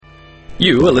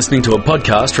You are listening to a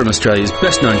podcast from Australia's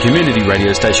best-known community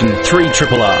radio station,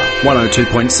 3RRR,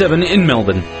 102.7 in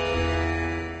Melbourne.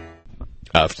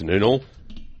 Afternoon, all.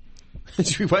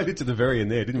 We waited to the very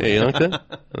end there, didn't we? Yeah, you like that?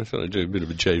 I thought I'd do a bit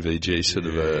of a JVG sort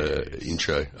of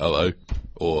intro. Hello.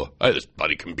 Or, hey, this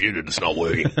bloody computer that's not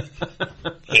working.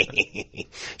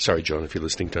 Sorry, John, if you're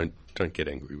listening, don't get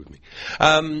angry with me.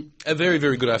 A very,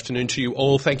 very good afternoon to you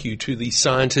all. Thank you to the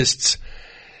scientists.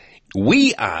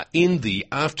 We are in the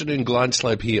afternoon glide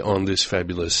slope here on this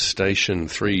fabulous station,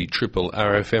 3RRR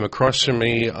FM. Across from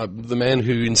me, the man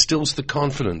who instills the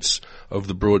confidence of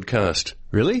the broadcast.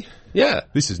 Really? Yeah.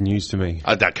 This is news to me.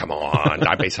 Come on,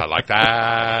 don't be so like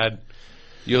that.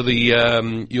 You're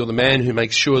the man who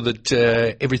makes sure that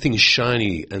everything is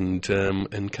shiny and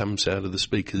comes out of the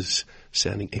speakers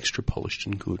sounding extra polished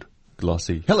and good.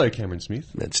 Glossy. Hello, Cameron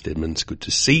Smith. Matt Stedman's good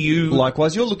to see you.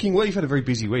 Likewise, you're looking well. You've had a very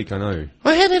busy week, I know.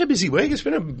 I have had a busy week. It's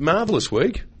been a marvellous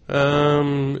week.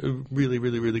 Really,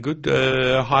 really, really good.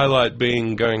 Highlight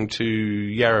being going to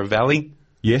Yarra Valley.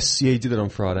 Yes, yeah, you did that on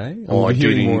Friday. Oh, I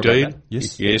did indeed.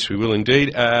 Yes, we will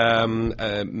indeed.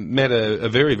 Met a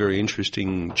very, very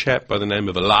interesting chap by the name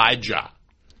of Elijah.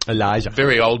 Elijah.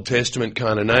 Very Old Testament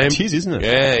kind of name. It is, isn't it?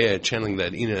 Yeah, channeling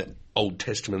that inner Old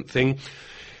Testament thing.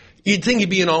 You'd think he'd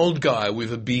be an old guy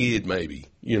with a beard, maybe,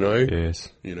 you know? Yes.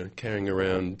 You know, carrying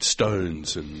around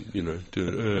stones and, you know,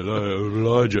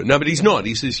 Elijah. No, but he's not.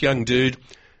 He's this young dude,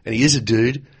 and he is a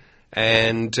dude.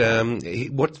 And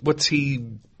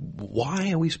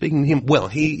why are we speaking to him? Well,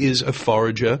 he is a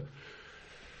forager,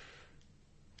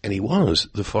 and he was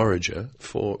the forager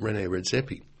for Rene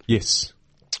Redzepi. Yes.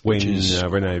 When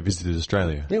Rene visited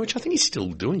Australia. Yeah, which I think he's still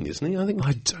doing, isn't he? I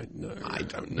don't know.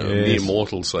 Yes. Mere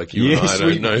mortals like you and I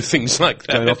don't know things like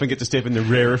that. Don't often get to step in the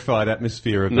rarefied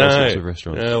atmosphere of those sorts of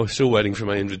restaurants. No, we're still waiting for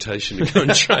my invitation to go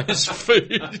and try his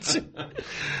food.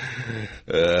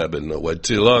 But not wait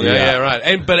too long. Yeah,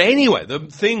 right. But anyway, the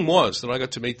thing was that I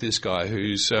got to meet this guy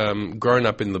who's grown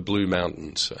up in the Blue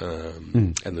Mountains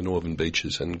and the Northern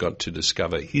Beaches and got to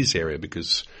discover his area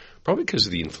probably because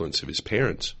of the influence of his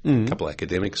parents. A couple of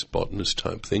academics, botanist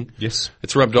type thing. Yes.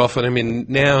 It's rubbed off on him, and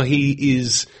now he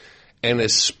is an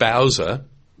espouser.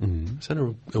 Is that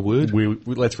a word?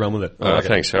 Let's run with it. Oh,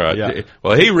 thanks. All right. Yeah.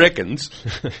 Well, he reckons,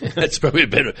 that's probably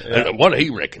better. What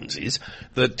he reckons is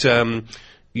that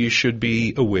you should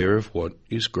be aware of what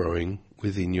is growing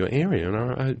within your area,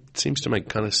 and it seems to make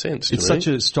kind of sense to me. It's such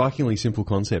a strikingly simple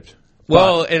concept.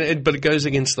 Well, but it goes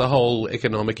against the whole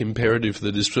economic imperative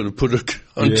that is sort of put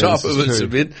on top of us a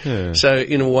bit. Yeah. So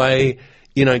in a way,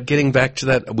 you know, getting back to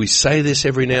that, we say this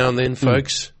every now and then,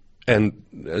 folks, and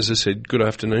as I said, good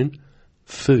afternoon,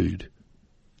 food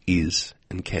is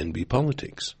and can be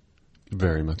politics.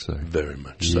 Very much so. Very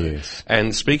much so. Yes.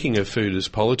 And speaking of food as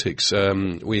politics,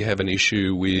 we have an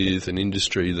issue with an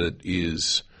industry that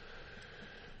is...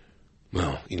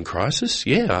 Well, in crisis,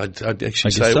 yeah, I'd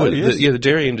actually say so, yes. The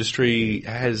dairy industry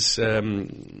has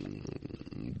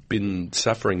been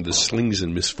suffering the slings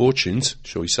and misfortunes,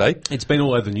 shall we say. It's been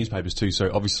all over the newspapers too,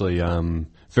 so obviously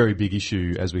very big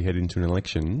issue as we head into an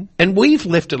election. And we've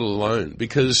left it alone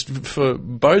because for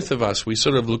both of us, we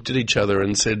sort of looked at each other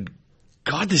and said,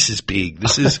 God, this is big.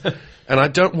 This is, and I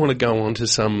don't want to go on to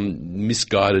some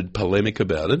misguided polemic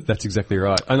about it. That's exactly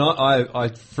right. And I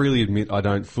freely admit I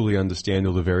don't fully understand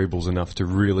all the variables enough to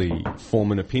really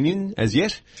form an opinion as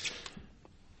yet.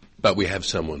 But we have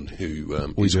someone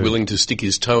who is willing to stick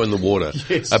his toe in the water.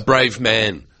 Yes. A brave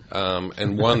man,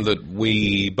 and one that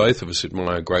both of us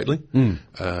admire greatly.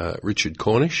 Richard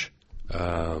Cornish.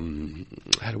 How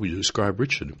do we describe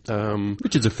Richard?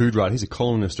 Richard's a food writer. He's a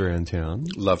columnist around town.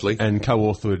 Lovely. And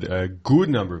co-authored a good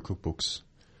number of cookbooks.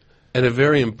 And a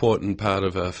very important part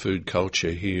of our food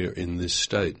culture here in this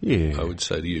state, yeah. I would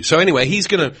say to you. So anyway,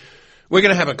 we're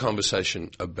going to have a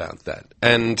conversation about that.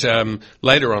 And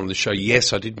later on in the show,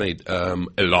 yes, I did meet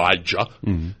Elijah,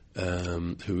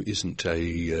 who isn't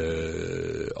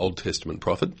a Old Testament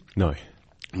prophet.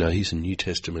 No, he's a New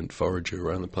Testament forager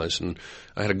around the place, and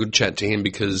I had a good chat to him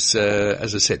because,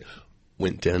 as I said,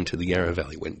 went down to the Yarra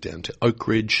Valley, went down to Oak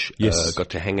Ridge, got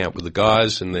to hang out with the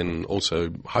guys, and then also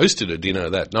hosted a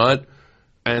dinner that night,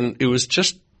 and it was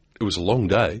a long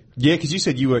day. Yeah, because you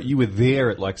said you were there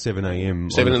at like 7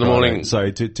 a.m. 7 in the morning. So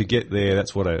to get there,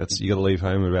 that's you got to leave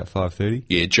home at about 5:30.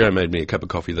 Yeah, Joe made me a cup of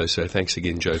coffee though, so thanks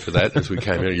again, Joe, for that. As we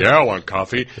came here, I want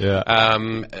coffee. Yeah,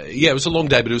 it was a long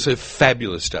day, but it was a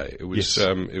fabulous day. It was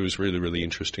it was really, really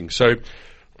interesting. So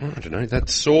I don't know.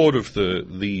 That's sort of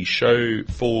the show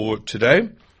for today.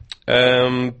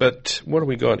 But what do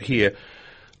we got here?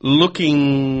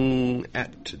 Looking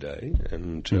at today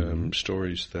and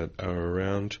stories that are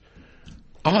around.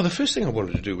 Oh, the first thing I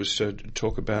wanted to do was to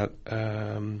talk about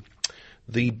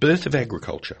the birth of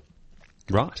agriculture.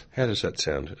 Right. How does that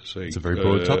sound? It's a very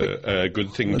broad topic. A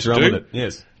good thing Let's to run do. with it.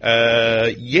 Yes.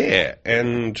 Yeah,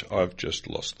 and I've just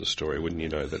lost the story. Wouldn't you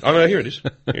know that? Oh, no, here it is.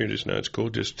 Here it is. No, it's cool.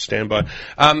 Just stand by.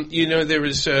 There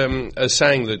is a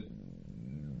saying that,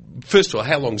 first of all,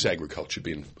 how long's agriculture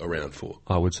been around for?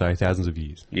 I would say thousands of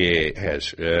years. Yeah, it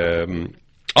has.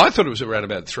 I thought it was around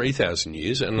about 3,000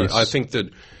 years, and Yes. I think that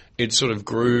it sort of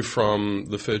grew from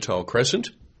the Fertile Crescent.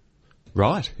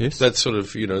 Right, yes. That's sort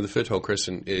of, the Fertile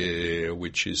Crescent,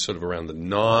 which is sort of around the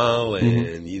Nile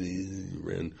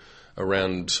and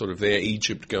around sort of there,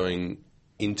 Egypt going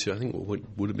into, I think, what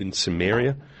would have been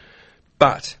Samaria.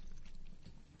 But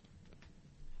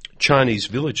Chinese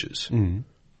villages,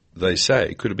 they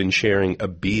say, could have been sharing a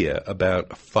beer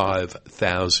about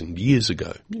 5,000 years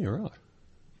ago. Yeah, right.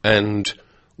 And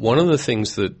one of the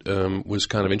things that was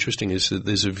kind of interesting is that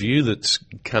there's a view that's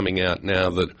coming out now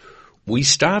that we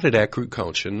started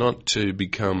agriculture not to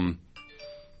become...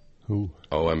 Ooh.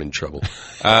 Oh, I'm in trouble.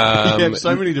 You have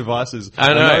so many devices.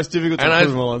 I know it's difficult to put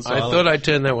them all on silent. I thought I'd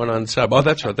turn that one on sub. Oh,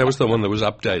 that's right. That was the one that was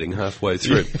updating halfway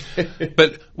through.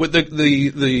 But with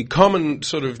the common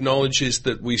sort of knowledge is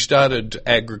that we started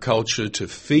agriculture to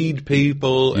feed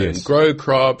people and grow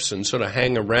crops and sort of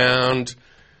hang around.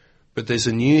 But there's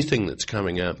a new thing that's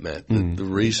coming out, Matt. That the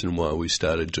reason why we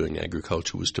started doing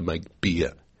agriculture was to make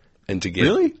beer and to get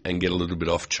a little bit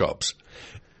off chops.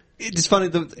 It's funny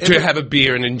to have a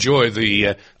beer and enjoy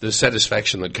the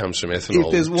satisfaction that comes from ethanol.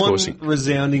 If there's one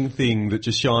resounding thing that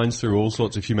just shines through all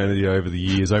sorts of humanity over the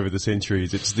years, over the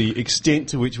centuries, it's the extent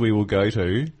to which we will go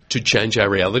to change our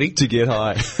reality, to get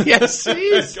high. Yes, it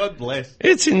is. God bless.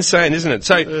 It's insane, isn't it?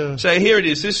 So here it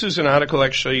is. This is an article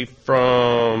actually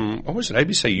from what was it?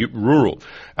 ABC Rural.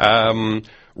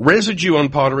 Residue on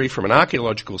pottery from an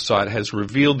archaeological site has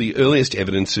revealed the earliest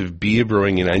evidence of beer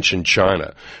brewing in ancient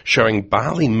China, showing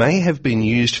barley may have been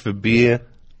used for beer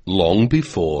long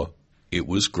before it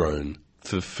was grown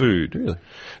for food. Really?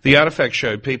 The artifacts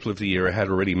showed people of the era had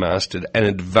already mastered an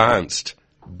advanced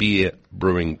beer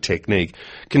brewing technique,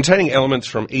 containing elements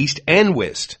from East and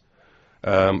West,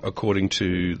 according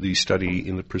to the study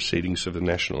in the Proceedings of the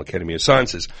National Academy of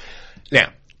Sciences. Now,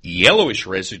 yellowish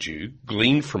residue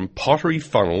gleaned from pottery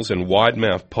funnels and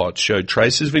wide-mouthed pots showed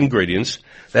traces of ingredients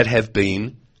that have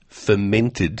been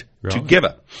fermented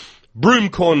together.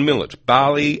 Broomcorn millet,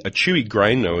 barley, a chewy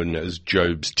grain known as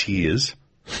Job's tears.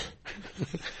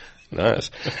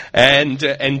 Nice. And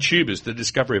tubers. The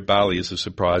discovery of barley is a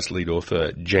surprise. Lead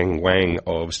author Zhang Wang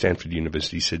of Stanford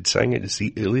University said, saying it is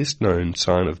the earliest known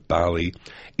sign of barley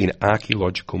in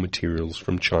archaeological materials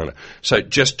from China. So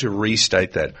just to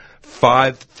restate that,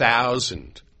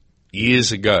 5,000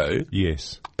 years ago,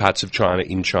 parts of China,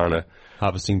 in China,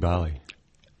 harvesting barley.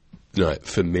 No,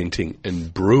 fermenting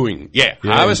and brewing. Yeah,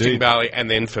 harvesting barley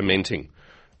and then fermenting,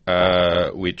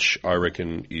 which I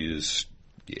reckon is...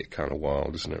 yeah, kind of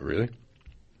wild, isn't it, really?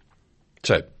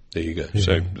 So, there you go. Yeah.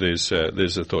 So,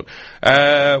 there's a thought.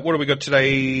 What have we got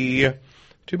today?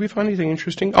 Did we find anything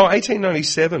interesting? Oh,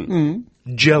 1897.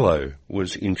 Jell-O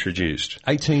was introduced.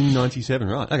 1897,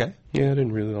 right, okay. Yeah, I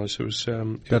didn't realise it was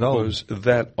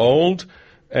that old.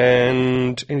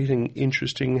 And anything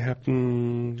interesting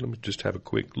happened? Let me just have a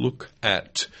quick look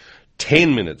at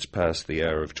 10 minutes past the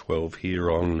hour of 12 here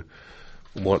on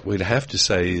what we'd have to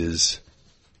say is...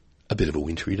 a bit of a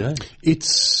wintry day. I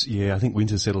think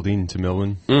winter settled into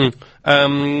Melbourne.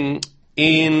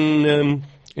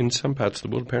 In some parts of the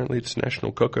world, apparently it's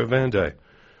National Coq au Vin Day,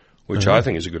 which I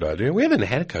think is a good idea. We haven't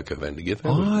had a coq au vin together,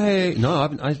 have we? I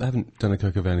haven't done a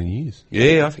coq au vin in years.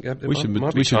 Yeah, I think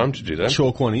might be time to do that.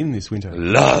 Chalk one in this winter.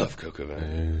 Love coq au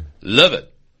vin. Love it.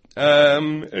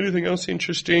 Anything else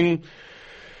interesting?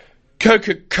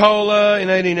 Coca-Cola in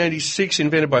 1886,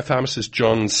 invented by pharmacist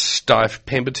John Steiff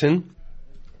Pemberton.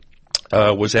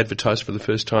 Was advertised for the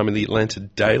first time in the Atlanta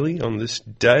Daily on this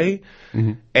day.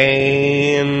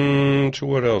 And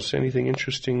what else? Anything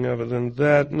interesting other than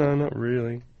that? No, not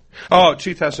really. Oh,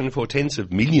 2004, tens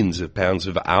of millions of pounds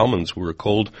of almonds were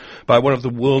recalled by one of the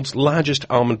world's largest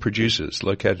almond producers,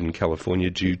 located in California,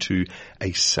 due to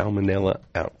a salmonella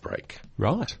outbreak.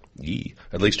 Right. Yeah.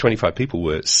 At least 25 people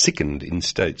were sickened in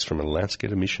states from Alaska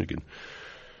to Michigan.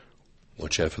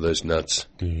 Watch out for those nuts.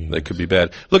 Yes. They could be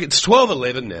bad. Look, it's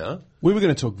 12:11 now. We were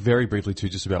going to talk very briefly, too,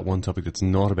 just about one topic that's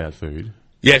not about food.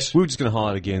 Yes. We were just going to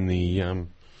highlight again the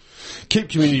Keep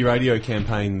Community Radio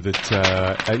campaign that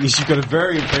you've got a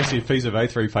very impressive piece of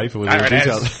A3 paper with all the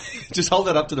details. Just hold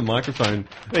that up to the microphone.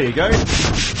 There you go.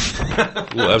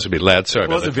 Well, that was a bit loud. Sorry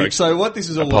about that, folks. So what this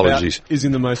is all about is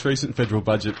in the most recent federal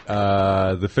budget,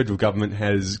 the federal government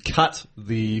has cut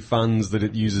the funds that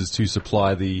it uses to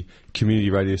supply the community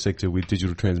radio sector with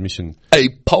digital transmission. A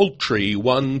paltry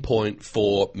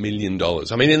 $1.4 million.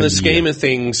 I mean, in the scheme of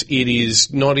things, it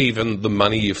is not even the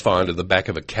money you find at the back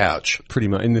of a couch. Pretty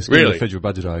much. In the scheme of the federal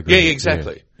budget, I agree. Yeah,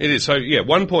 exactly. Yeah. It is. So, yeah,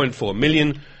 $1.4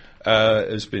 million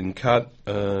has been cut.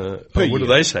 What do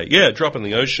they say? Yeah, drop in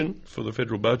the ocean for the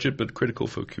federal budget, but critical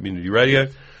for community radio.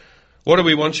 What do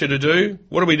we want you to do?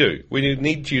 What do? We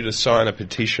need you to sign a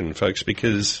petition, folks,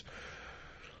 because,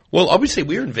 well, obviously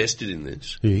we're invested in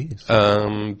this. Yes.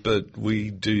 But we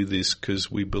do this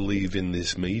because we believe in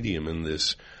this medium and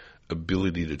this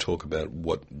ability to talk about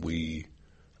what we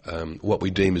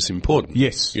deem as important.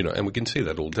 Yes. You know, and we can see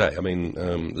that all day. I mean,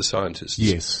 the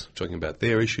scientists talking about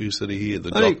their issues that are here,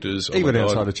 the doctors. Even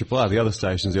outside of Triple R, the other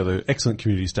stations, the other excellent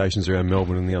community stations around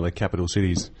Melbourne and the other capital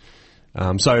cities.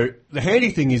 So the handy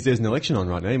thing is there's an election on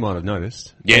right now, you might have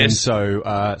noticed. Yes. And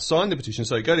so sign the petition.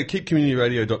 So go to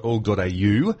keepcommunityradio.org.au.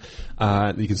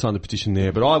 You can sign the petition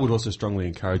there. But I would also strongly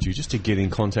encourage you just to get in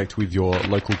contact with your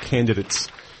local candidates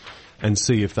and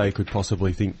see if they could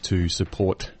possibly think to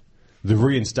support the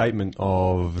reinstatement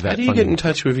of that. How do you get in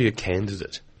touch with your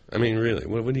candidate? I mean, really,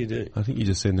 what do you do? I think you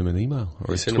just send them an email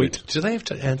or a tweet. Do they have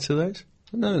to answer those?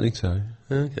 No, I don't think so.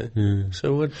 Okay. Yeah.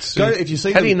 So what's... if you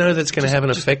see how do you know that's going to have an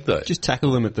effect, though? Just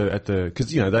tackle them at the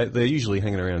because, you know, they're usually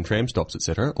hanging around tram stops,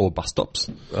 etc., or bus stops.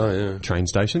 Oh, yeah. Train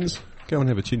stations. Go and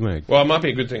have a chinwag. Well, it might be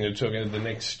a good thing to talk about the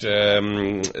next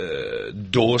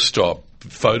doorstop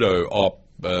photo op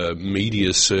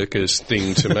media circus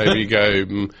thing to maybe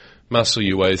go muscle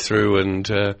your way through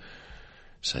and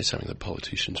say something that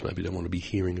politicians maybe don't want to be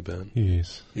hearing about.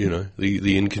 Yes. You know,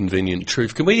 the inconvenient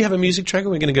truth. Can we have a music track, or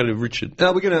we're going to go to Richard?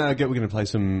 No, we're going to pay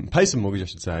some mortgage, I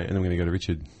should say, and then we're going to go to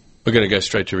Richard. We're going to go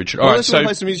straight to Richard. All right, so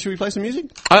play some music. Should we play some music?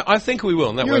 I think we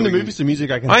will. You're in the mood for some music,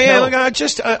 I can tell. Am.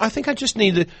 I think I just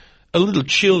need a little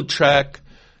chill track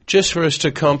just for us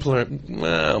to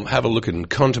have a look and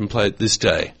contemplate this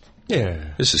day. Yeah.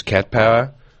 This is Cat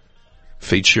Power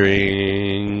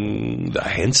featuring the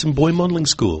Handsome Boy Modelling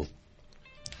School.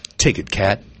 Take it,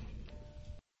 Cat.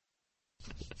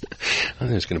 I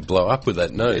think it's going to blow up with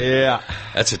that note. Yeah.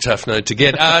 That's a tough note to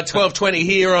get. 12:20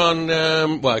 here on,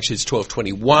 actually it's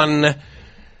 12:21.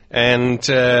 And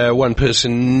one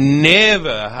person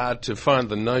never hard to find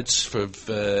the notes for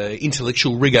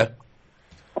intellectual rigour.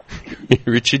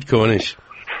 Richard Cornish.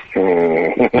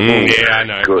 Yeah, I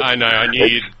know. Good. I knew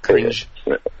you'd cringe.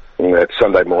 It's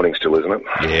Sunday morning still, isn't it?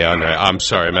 Yeah, I know. I'm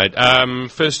sorry, mate.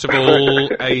 First of all,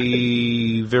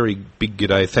 a very big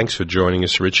g'day. Thanks for joining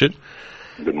us, Richard.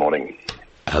 Good morning.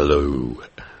 Hello.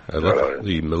 I like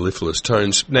the mellifluous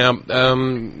tones. Now,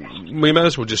 we may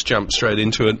as well just jump straight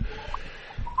into it.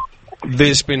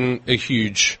 There's been a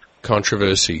huge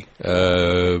controversy.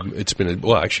 It's been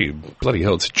actually, bloody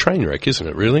hell, it's a train wreck, isn't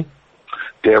it, really?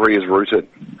 Dairy is rooted.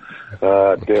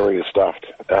 Dairy is stuffed.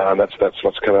 That's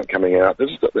what's coming out.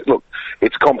 Look,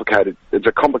 it's complicated. It's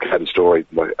a complicated story.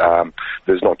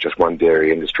 There's not just one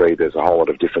dairy industry. There's a whole lot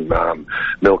of different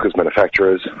milkers,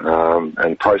 manufacturers,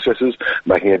 and processors,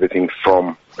 making everything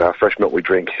from fresh milk we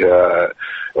drink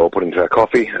or put into our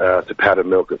coffee to powdered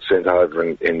milk that's sent over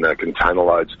in container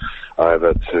loads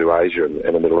over to Asia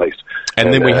and the Middle East.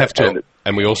 And then we have to,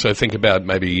 and we also think about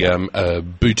maybe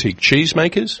boutique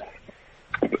cheesemakers.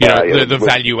 The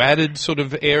value-added sort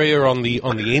of area on the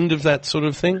end of that sort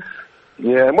of thing.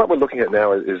 Yeah, and what we're looking at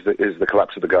now is the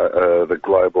collapse of the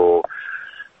global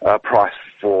price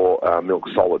for milk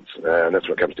solids, and that's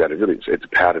what it comes down to. Really, it's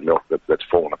powdered milk that's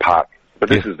fallen apart. But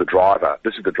this is the driver.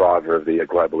 This is the driver of the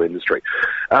global industry.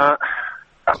 About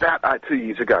 2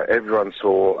 years ago, everyone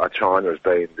saw China as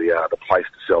being the place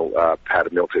to sell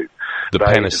powdered milk to. The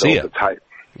panacea.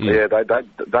 Yeah,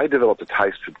 they developed a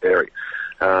taste for dairy.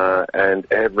 And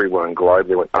everyone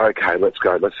globally went, okay, let's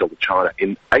sell to China.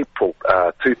 In April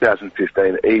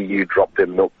 2015, EU dropped their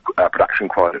milk production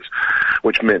quotas,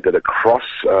 which meant that across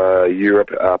Europe,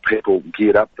 people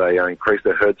geared up. They increased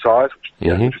their herd size,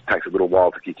 which just takes a little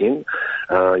while to kick in.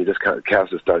 Cows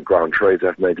just don't grow on trees;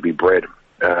 they need to be bred.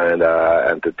 And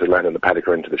to land in the paddock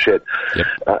or into the shed. Yep.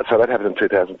 So that happened in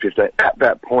 2015. At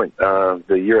that point,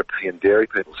 the European dairy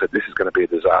people said this is going to be a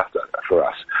disaster for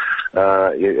us.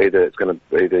 We're going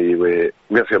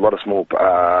to see a lot of small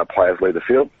players leave the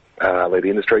field. led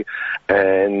industry,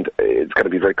 and it's going to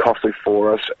be very costly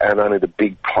for us, and only the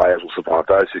big players will survive,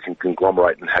 those who can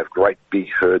conglomerate and have great big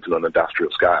herds on an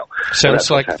industrial scale. Sounds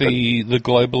like the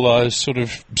globalised sort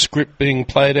of script being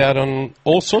played out on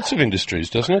all sorts of industries,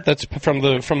 doesn't it? That's from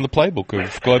the playbook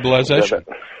of globalisation.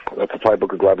 That's the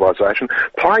playbook of globalisation.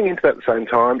 Playing into that at the same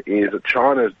time is that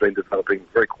China has been developing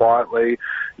very quietly,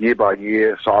 year by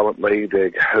year, silently.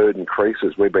 Their herd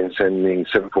increases. We've been sending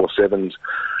 747s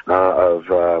of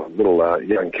little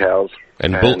young cows.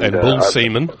 And bull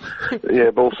semen.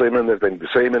 Yeah, bull semen. There's been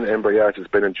semen, embryos. There's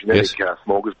been a genetic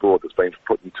smorgasbord that's been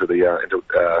put into into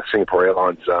Singapore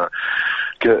Airlines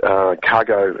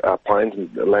cargo planes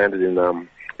and landed in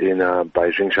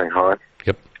Beijing, Shanghai.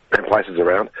 Yep. And places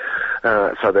around.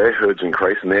 So their herds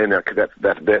increase, and they're now,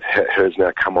 that herd's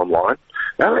now come online.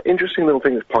 Another interesting little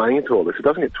thing that's playing into all this, it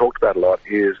doesn't get talked about a lot,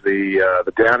 is the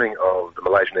downing of the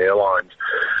Malaysian Airlines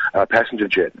passenger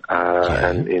jet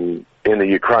and in the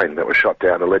Ukraine that was shot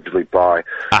down allegedly by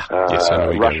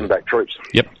Russian-backed troops.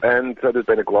 Yep. And so there's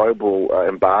been a global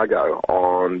embargo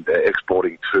on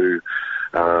exporting to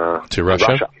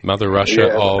Russia, Mother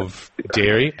Russia of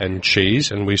dairy and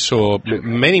cheese, and we saw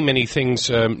many things,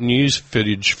 news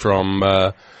footage from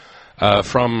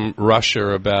Russia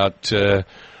about,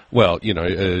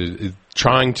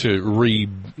 trying to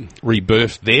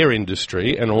rebirth their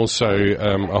industry, and also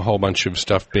a whole bunch of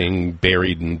stuff being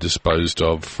buried and disposed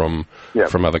of from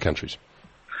other countries.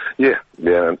 And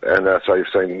so you've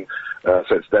seen.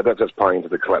 So that's playing into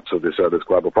the collapse of this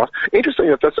global price.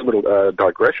 Interesting, that's a little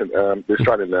digression. The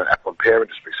Australian apple and pear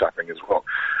industry suffering as well.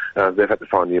 They've had to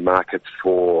find new markets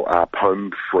for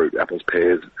pome fruit, apples,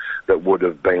 pears, that would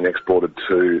have been exported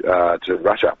to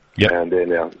Russia. Yep. And they're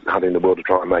now hunting the world to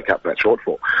try and make up that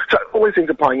shortfall. So all these things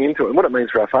are playing into it. And what it means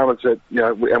for our farmers is that,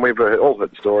 and we've all heard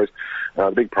the stories,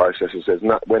 the big processor says,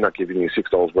 no, we're not giving you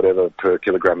 $6 whatever per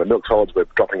kilogram of milk solids, we're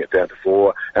dropping it down to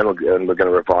 $4, and we're going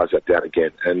to revise that down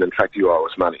again. And in fact, you owe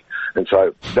us money. And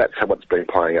so that's how what's been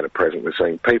playing out at present. We're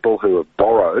seeing people who have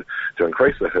borrowed to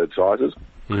increase their herd sizes,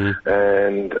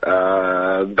 and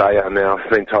they are now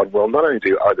being told, well, not only do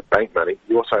you owe the bank money,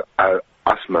 you also owe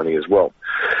us money as well.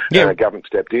 The government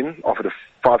stepped in, offered a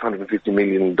 $550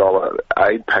 million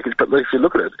aid package, but if you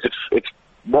look at it, it's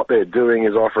what they're doing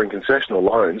is offering concessional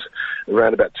loans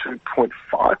around about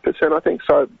 2.5%, I think.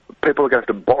 So people are going to have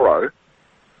to borrow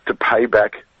to pay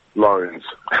back loans.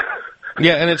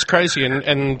 Yeah, and it's crazy.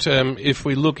 And if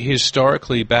we look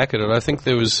historically back at it, I think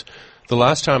there was, the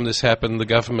last time this happened, the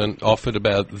government offered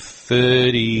about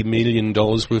 $30 million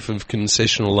worth of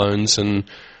concessional loans, and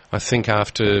I think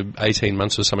after 18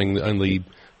 months or something, only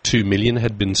 $2 million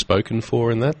had been spoken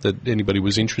for in that anybody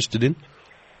was interested in.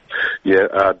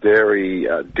 Yeah, dairy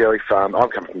farm. I'm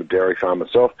coming from a dairy farm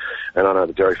myself, and I know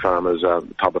the dairy farmers are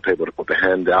the type of people to put their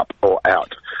hand up or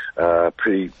out, and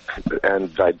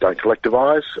they don't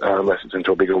collectivise unless it's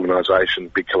into a big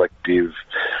organisation, big collective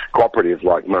cooperative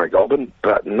like Murray Goulburn,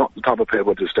 but not the type of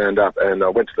people to stand up. And I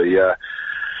went to the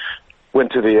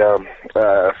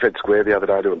Fed Square the other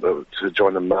day to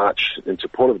join the march in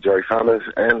support of the dairy farmers,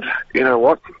 and you know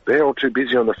what? They're all too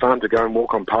busy on the farm to go and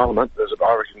walk on Parliament.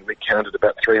 I reckon we counted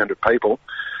about 300 people,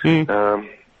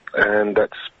 and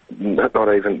that's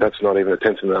not even a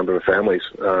tenth of the number of families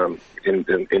in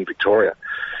Victoria.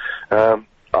 I'm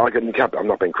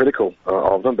not being critical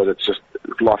of them, but it's just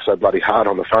life's so bloody hard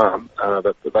on the farm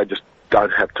that they just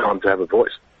don't have time to have a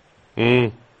voice.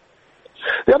 The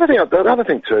other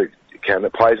thing too, Cam,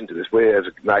 that plays into this, we as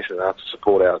a nation have to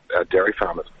support our dairy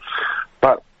farmers.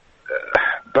 But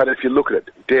if you look at it,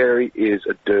 dairy is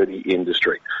a dirty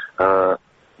industry.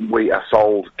 We are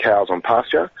sold cows on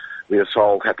pasture. We are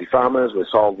sold happy farmers. We're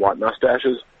sold white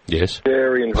mustaches. Yes.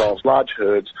 Dairy involves large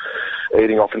herds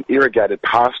eating often irrigated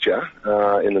pasture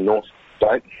in the North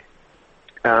State,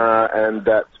 and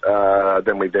that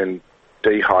then we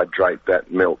dehydrate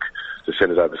that milk to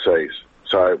send it overseas.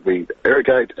 So we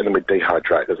irrigate and then we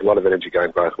dehydrate. There's a lot of energy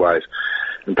going both ways,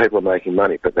 and people are making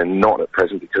money, but they're not at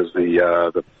present because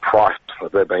the price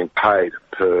that they're being paid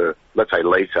per, let's say,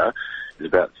 litre is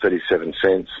about 37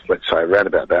 cents. Let's say around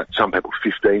about that. Some people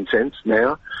 15 cents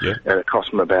now, and it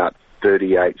costs them about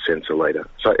 38 cents a litre.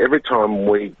 So every time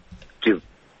we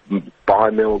buy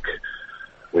milk,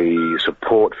 we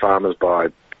support farmers by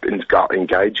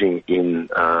engaging in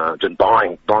just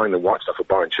buying the white stuff or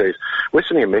buying cheese, we're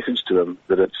sending a message to them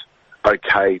that it's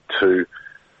okay to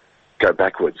go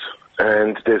backwards.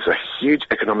 And there's a huge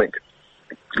economic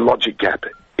logic gap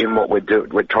in what we're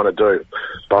trying to do.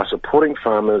 By supporting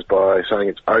farmers, by saying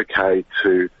it's okay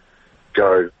to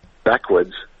go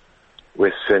backwards,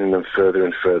 we're sending them further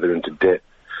and further into debt.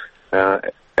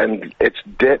 and it's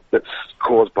debt that's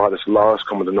caused by this lowest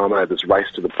common denominator, this race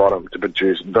to the bottom to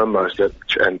produce the most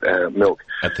milk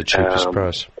At the cheapest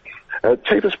price.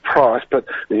 Cheapest price, but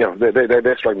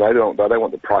they're struggling. They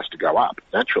want the price to go up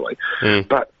naturally,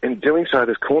 but in doing so,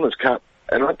 there's corners cut.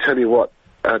 And I tell you what,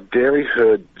 a dairy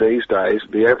herd these days,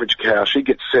 the average cow, she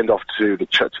gets sent off to the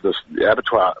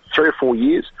abattoir 3 or 4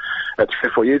 years. At 3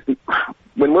 or 4 years,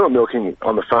 when we were milking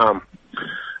on the farm,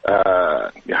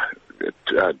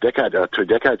 2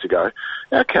 decades ago,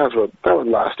 our cows were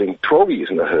lasting 12 years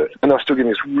in the herd, and they were still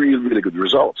giving us really, really good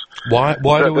results. Why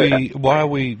are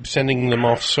we sending them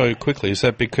off so quickly? Is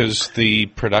that because the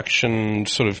production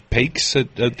sort of peaks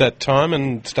at that time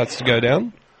and starts to go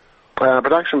down?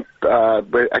 Production,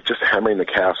 we're just hammering the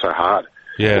cow so hard.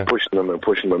 Yeah. We're pushing them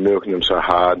and milking them so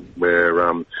hard.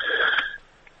 We're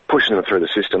pushing them through the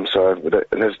system, so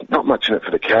and there's not much in it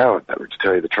for the cow, to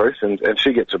tell you the truth. And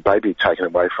she gets a baby taken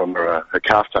away from her, her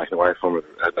calf taken away from her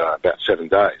at about 7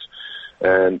 days.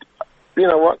 And you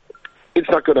know what? It's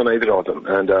not good on either of them.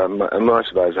 And most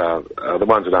of those are the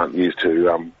ones that aren't used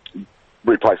to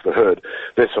replace the herd.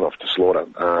 They're sent off to slaughter,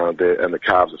 and the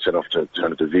calves are sent off to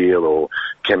turn into veal or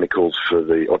chemicals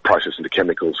or processed into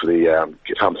chemicals for the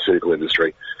pharmaceutical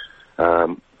industry.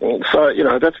 So,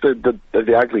 that's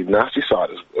the ugly, nasty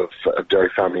side of dairy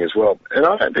farming as well. And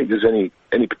I don't think there's any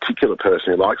particular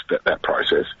person who likes that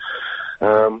process.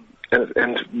 And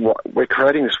we're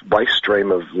creating this waste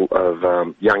stream of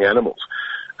young animals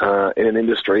in an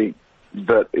industry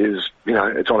that is,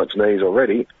 it's on its knees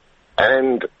already.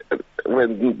 And we're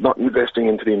not investing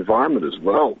into the environment as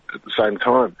well at the same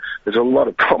time. There's a lot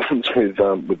of problems with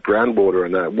groundwater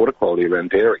and water quality around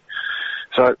dairy.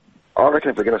 So I reckon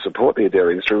if we're going to support the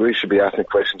dairy industry, we should be asking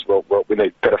questions, well, we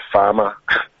need better farmer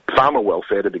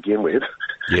welfare to begin with,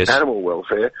 yes, animal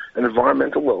welfare, and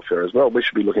environmental welfare as well. We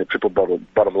should be looking at triple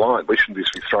bottom line. We shouldn't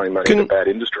just be throwing money into bad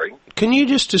industry. Can you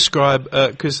just describe,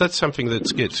 because that's something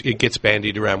that gets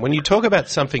bandied around. When you talk about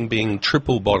something being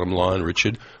triple bottom line,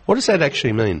 Richard, what does that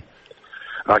actually mean?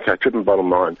 Okay, triple bottom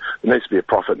line. There needs to be a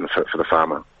profit for the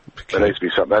farmer. Okay. There needs to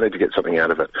be something. They need to get something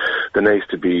out of it. There needs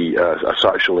to be a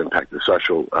social impact, a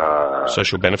social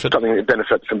benefit, something that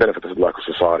benefits the local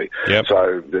society. Yep.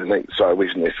 So we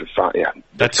should need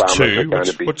That's two.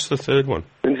 What's the third one?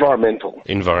 Environmental.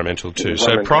 Environmental too.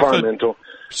 So profit,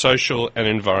 social, and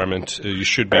environment. You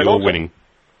should be all winning.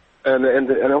 And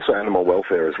also animal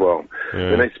welfare as well. Yeah.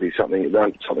 There needs to be something in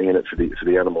it for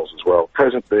the animals as well.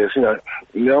 Present there's I'm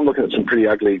looking at some pretty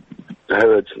ugly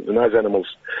herds, and those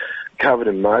animals covered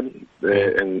in mud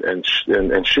and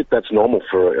shit. That's normal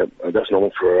for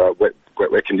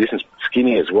wet conditions.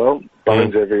 Skinny as well,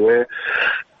 bones everywhere.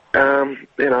 When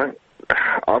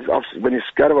you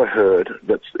go to a herd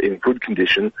that's in good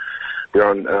condition, they're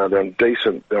on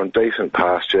decent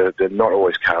pasture. They're not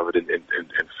always covered in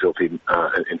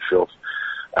filth.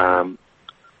 They're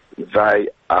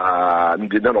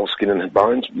not all skin and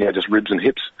bones. Just ribs and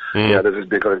hips.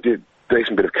 They've got a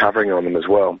decent bit of covering on them as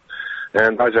well.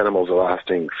 And those animals are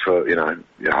lasting for, I'm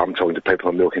talking to people who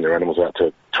are milking their animals out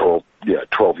to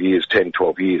 12 years, 10,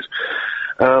 12 years.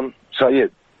 I'm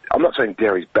not saying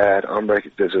dairy's bad. I'm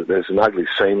reckon there's an ugly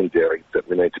seam in dairy that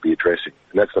we need to be addressing,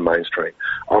 and that's the mainstream.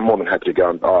 I'm more than happy to go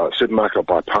and supermarket. I'll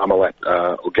buy Parmalat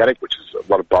Organic, which is a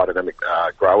lot of biodynamic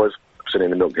growers sending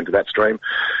the milk into that stream.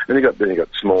 And then you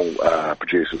got small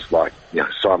producers like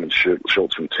Simon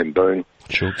Schultz from Tim Boone.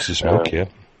 Schultz's milk, yeah.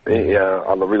 Yeah,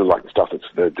 I really like the stuff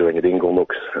they're doing at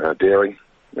Inglenook Dairy.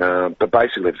 But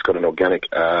basically, it's got an organic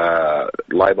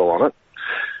label on it.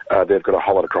 They've got a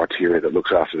whole lot of criteria that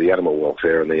looks after the animal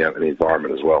welfare and the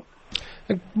environment as well.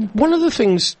 One of the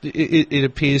things it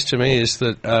appears to me is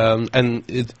that, and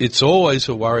it's always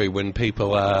a worry when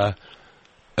people are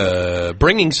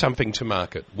bringing something to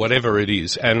market, whatever it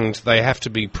is, and they have to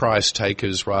be price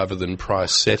takers rather than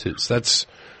price setters. That's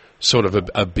sort of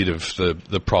a bit of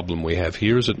the problem we have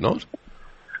here, is it not?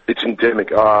 It's endemic.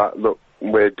 Look,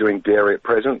 we're doing dairy at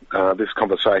present. This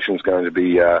conversation is going to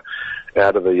be out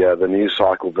of the news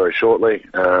cycle very shortly,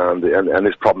 and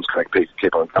this problem's going to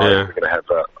keep on going. Yeah. We're going to have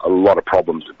a lot of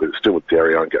problems still with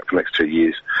dairy on for the next 2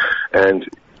 years. And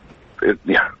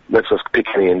let's just pick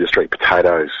any industry: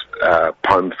 potatoes,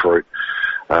 pome fruit.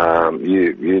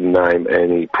 You name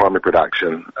any primary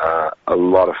production. A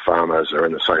lot of farmers are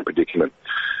in the same predicament.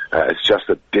 It's just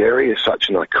that dairy is such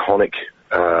an iconic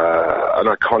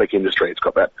industry. It's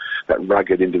got that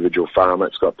rugged individual farmer.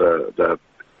 It's got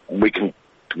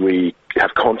we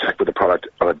have contact with the product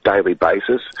on a daily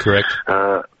basis. Correct.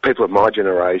 People of my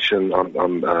generation, I'm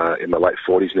in my late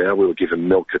 40s now, we were given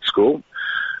milk at school.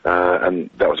 And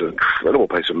that was an incredible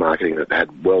piece of marketing that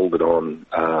had welded on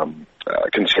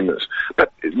consumers.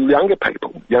 But younger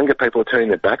people are turning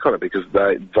their back on it because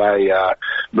they are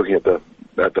looking at the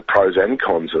pros and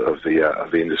cons of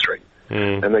the industry.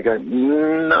 And they're going,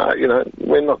 no,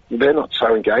 they're not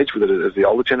so engaged with it as the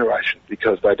older generation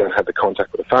because they don't have the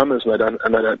contact with the farmers and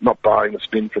they're not buying the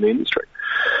spin from the industry.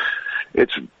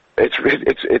 It's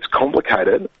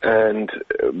complicated, and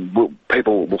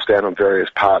people will stand on various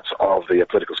parts of the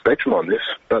political spectrum on this.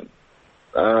 But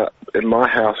in my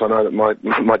house, I know that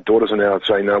my daughters are now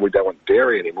saying, no, we don't want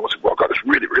dairy anymore. So, well, I've got this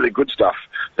really, really good stuff.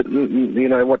 But you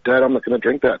know what, Dad? I'm not going to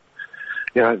drink that.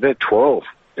 They're 12.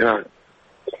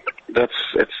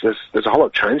 There's a whole lot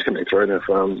of change coming through, and if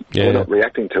we're not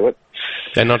reacting to it.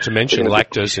 And not to mention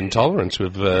lactose intolerance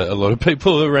with a lot of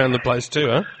people around the place too,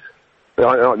 huh? You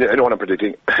know what I'm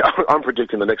predicting? I'm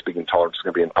predicting the next big intolerance is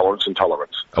going to be intolerance.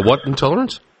 A what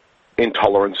intolerance?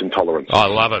 Intolerance. Oh, I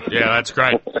love it. Yeah, that's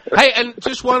great. Hey, and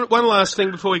just one last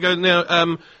thing before we go.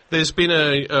 Now, there's been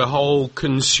a whole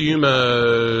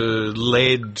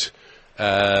consumer-led...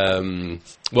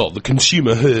 the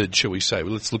consumer herd, shall we say.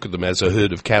 Well, let's look at them as a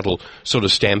herd of cattle sort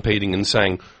of stampeding and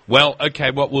saying, well,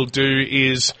 okay, what we'll do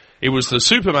is it was the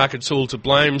supermarkets all to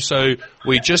blame, so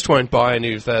we just won't buy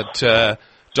any of that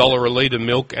 $1 a litre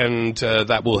milk and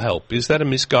that will help. Is that a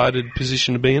misguided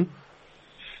position to be in?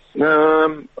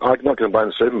 I'm not going to blame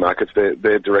the supermarkets.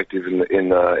 Their directive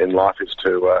in life is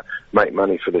to make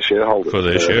money for the shareholders. For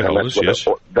their shareholders, yes.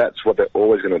 That's what they're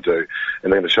always going to do,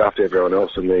 and they're going to shaft everyone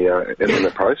else in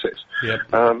the process. Yep.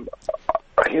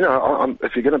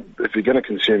 If you're going to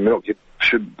consume milk, you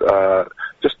should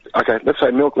let's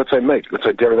say milk, let's say meat, let's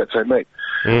say dairy, let's say meat.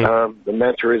 The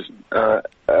mantra is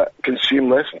consume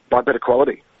less, buy better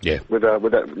quality. Yeah. With that,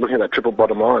 looking at that triple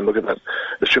bottom line, look at that.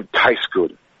 It should taste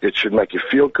good. It should make you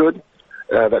feel good.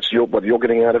 That's what you're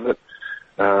getting out of it.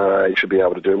 You should be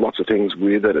able to do lots of things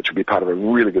with it. It should be part of a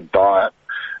really good diet.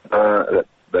 A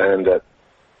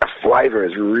flavour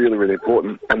is really, really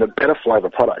important. And the better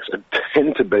flavour products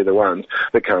tend to be the ones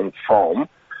that come from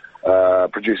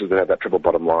producers that have that triple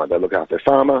bottom line. They look after their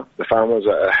farmer. The farmers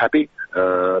are happy.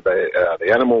 The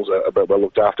animals are well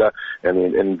looked after,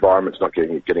 and the environment's not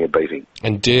getting a beating.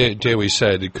 And dare we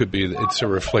say it's a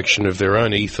reflection of their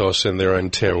own ethos and their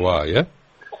own terroir, yeah?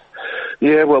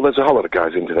 Yeah, well, there's a whole lot that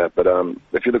goes into that, but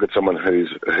if you look at someone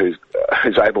who's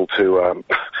able to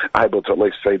at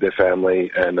least feed their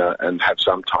family and have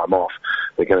some time off,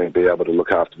 they're going to be able to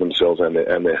look after themselves and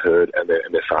their herd and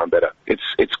their farm better.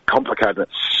 It's complicated.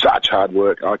 It's such hard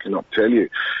work. I cannot tell you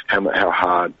how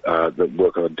hard the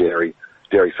work on a dairy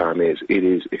farm is. It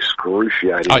is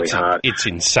excruciatingly hard. It's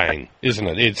insane, isn't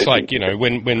it? It's like,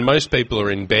 when most people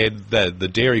are in bed, the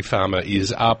dairy farmer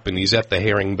is up and he's at the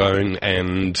herringbone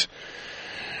and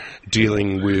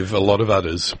dealing with a lot of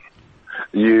others.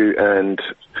 You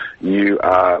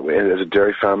are, as a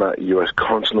dairy farmer, you are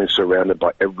constantly surrounded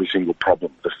by every single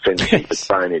problem: the fencing, the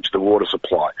drainage, the water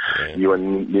supply. Yeah.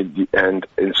 And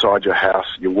inside your house,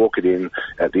 you walk it in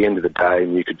at the end of the day,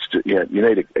 and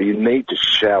you need to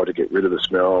shower to get rid of the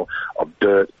smell of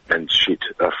dirt and shit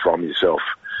from yourself.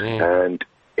 And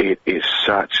it is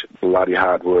such bloody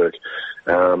hard work.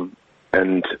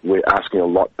 And we're asking a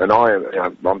lot, and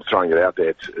I'm throwing it out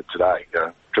there today,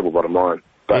 triple bottom line.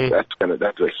 But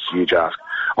that's a huge ask.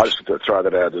 I just throw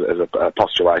that out as a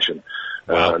postulation,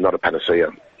 not a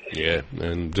panacea. Yeah,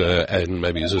 and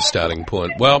maybe as a starting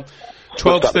point. Well,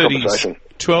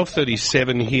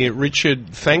 12:37 here. Richard,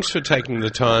 thanks for taking the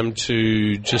time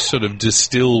to just sort of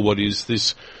distill what is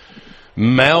this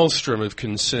maelstrom of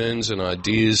concerns and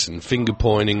ideas and finger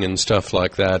pointing and stuff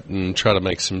like that, and try to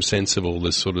make some sense of all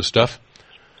this sort of stuff.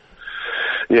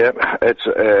 Yeah,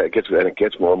 it gets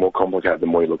more and more complicated the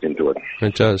more you look into it.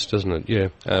 It does, doesn't it? Yeah.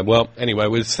 Well, anyway,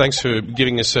 thanks for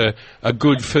giving us a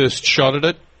good first shot at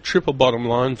it. Triple bottom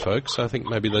line, folks. I think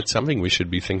maybe that's something we should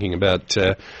be thinking about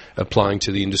applying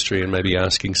to the industry and maybe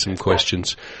asking some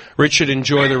questions. Richard,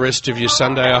 enjoy the rest of your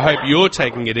Sunday. I hope you're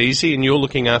taking it easy and you're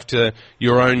looking after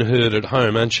your own herd at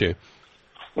home, aren't you?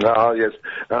 Yes.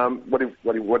 What do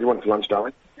you want for lunch,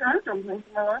 darling? Dumplings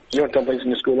in my lunch. You want dumplings in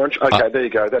your school lunch? Okay, there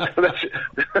you go. That's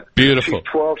beautiful. She's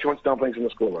 12. She wants dumplings in the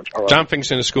school lunch. All right.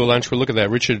 Dumplings in the school lunch. Well, look at that.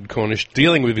 Richard Cornish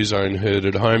dealing with his own herd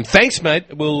at home. Thanks,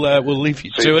 mate. We'll leave you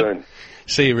to it. Soon.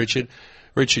 See you, Richard.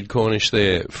 Richard Cornish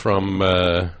there from,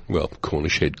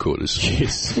 Cornish headquarters.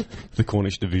 Yes, the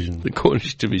Cornish division. The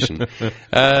Cornish division.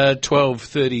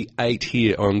 12:38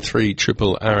 here on 3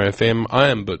 Triple RFM.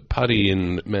 I am but putty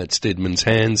in Matt Stedman's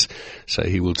hands, so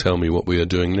he will tell me what we are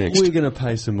doing next. We're going to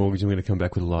pay some mortgage and we're going to come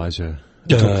back with Elijah.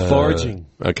 Foraging.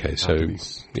 Okay, so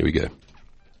here we go.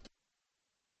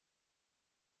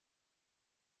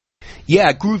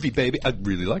 Yeah, groovy, baby. I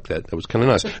really like that. That was kind of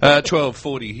nice.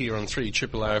 12:40 here on 3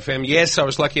 Triple R FM. Yes, I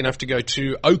was lucky enough to go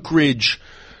to Oak Ridge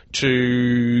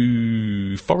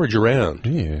to forage around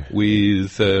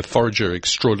with forager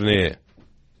extraordinaire.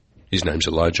 His name's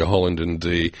Elijah Holland, and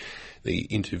the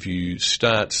interview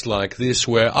starts like this,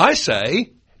 where I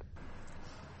say,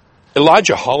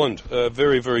 Elijah Holland,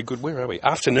 very, very good. Where are we?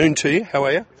 Afternoon to you. How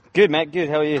are you? Good, Matt. Good.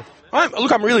 How are you?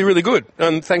 I'm really, really good.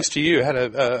 Thanks to you. Had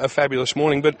a fabulous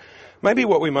morning. But maybe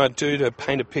what we might do to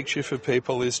paint a picture for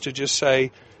people is to just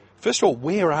say, first of all,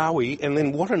 where are we? And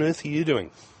then what on earth are you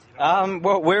doing?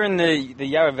 Well, we're in the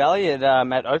Yarra Valley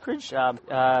at Oak Ridge. So,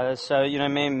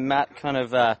 me and Matt kind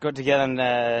of got together and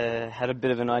had a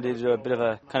bit of an idea to do a bit of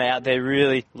a kind of out there,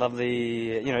 really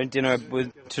lovely, dinner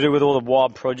to do with all the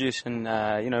wild produce and,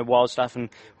 wild stuff. And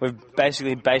we've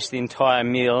basically based the entire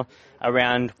meal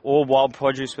around all wild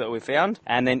produce that we found,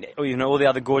 and then all the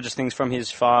other gorgeous things from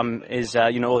his farm is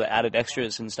all the added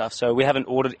extras and stuff. So we haven't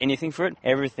ordered anything for it.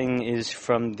 Everything is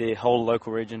from the whole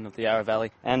local region of the Yarra Valley,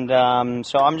 and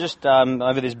so I'm just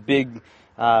over this big,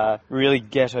 really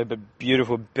ghetto but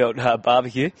beautiful built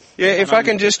barbecue. Yeah, if I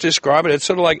can just describe it, it's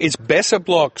sort of like it's Besser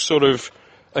block, sort of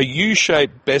a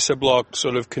U-shaped Besser block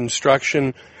sort of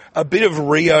construction. A bit of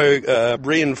Rio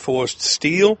reinforced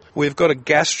steel. We've got a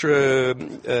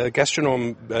gastronome,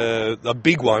 a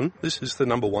big one. This is the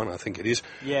number one, I think it is.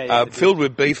 Filled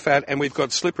with beef fat, and we've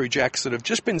got slippery jacks that have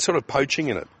just been sort of poaching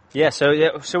in it. So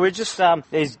we're just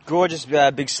these gorgeous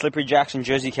big slippery jacks and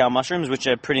Jersey cow mushrooms, which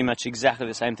are pretty much exactly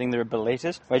the same thing. They're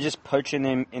bolitas. We're just poaching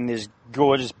them in this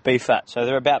gorgeous beef fat. So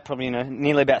they're about probably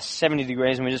nearly about 70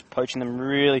 degrees, and we're just poaching them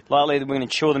really lightly. We're going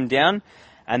to chill them down,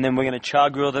 and then we're going to char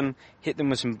grill them, hit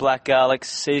them with some black garlic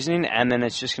seasoning, and then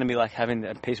it's just going to be like having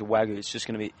a piece of Wagyu. It's just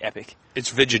going to be epic. It's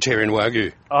vegetarian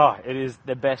Wagyu. Oh, it is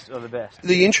the best of the best.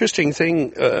 The interesting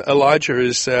thing, Elijah,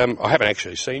 is I haven't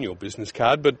actually seen your business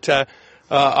card, but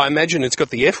I imagine it's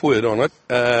got the F word on it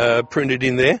printed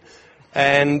in there.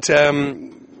 And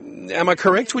am I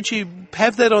correct? Would you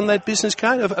have that on that business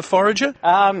card, a forager?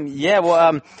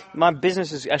 My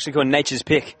business is actually called Nature's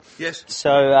Pick. Yes.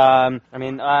 So,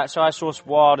 so I source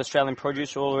wild Australian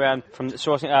produce all around from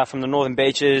the northern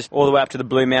beaches all the way up to the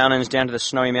Blue Mountains, down to the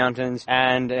Snowy Mountains,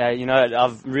 and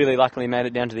I've really luckily made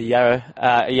it down to the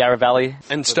Yarra Valley.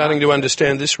 And starting to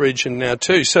understand this region now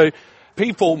too. So,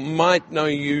 people might know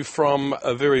you from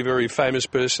a very, very famous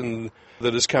person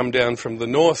that has come down from the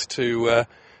north to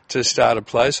start a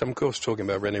place. I'm, of course, talking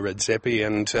about Rene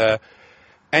Redzepi,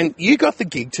 and you got the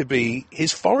gig to be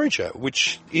his forager,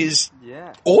 which is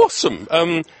awesome.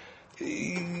 How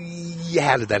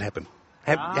did that happen?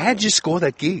 How did you score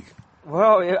that gig?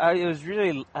 Well, it was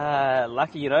really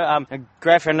lucky, A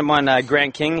great friend of mine,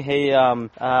 Grant King,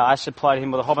 I supplied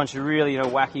him with a whole bunch of really,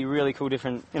 wacky, really cool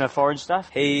different, forage stuff.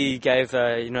 He gave, Bo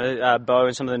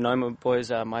and some of the Noma boys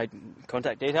my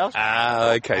contact details.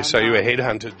 Okay, so you were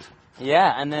headhunted.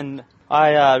 Yeah, and then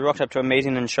I rocked up to a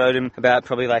meeting and showed him about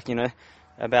probably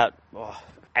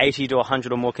 80 to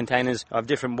 100 or more containers of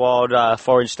different wild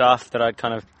forage stuff that I'd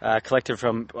kind of collected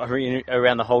from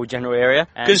around the whole general area.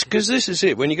 Because this is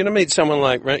it. When you're going to meet someone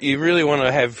like, you really want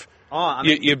to have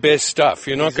your best stuff.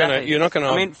 You're not going to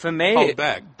hold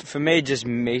back. For me, just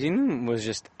meeting him was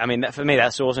just. For me,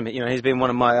 that's awesome. He's been one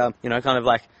of my, kind of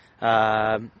like.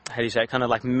 Kind of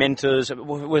like mentors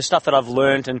with stuff that I've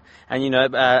learned and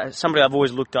somebody I've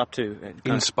always looked up to.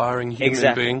 Inspiring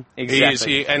human being.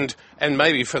 Exactly. And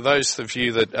maybe for those of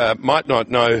you that might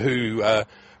not know who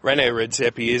Rene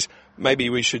Redzepi is, maybe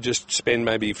we should just spend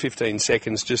maybe 15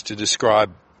 seconds just to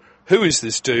describe who is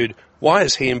this dude, why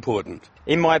is he important?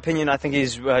 In my opinion, I think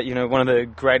he's one of the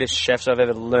greatest chefs I've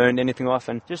ever learned anything off,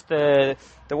 and just the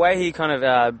way he kind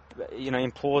of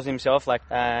implores himself,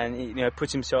 and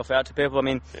puts himself out to people.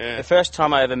 The first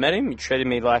time I ever met him, he treated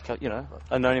me like I'd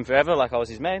known him forever, like I was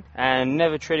his mate, and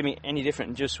never treated me any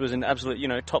different. Just was an absolute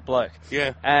top bloke.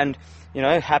 Yeah. And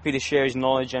happy to share his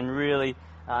knowledge and really.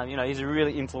 He's a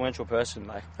really influential person.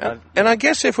 And I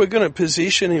guess if we're going to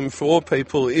position him for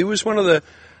people, he was one of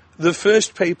the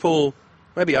first people,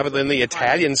 maybe other than the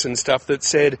Italians and stuff, that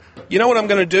said, you know what I'm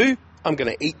going to do? I'm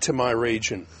going to eat to my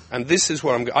region. And this is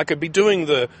what I could be doing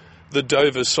the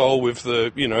Dover sole with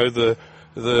the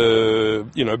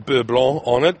beurre blanc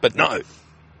on it, but no.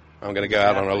 I'm going to go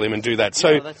out on a limb and do that.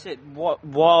 So that's it.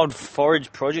 Wild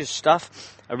forage produce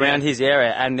stuff around his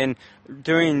area, and then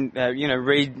doing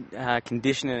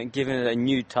reconditioning and giving it a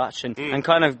new touch, and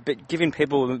kind of giving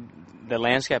people the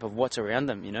landscape of what's around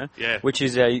them, you know, Yeah. which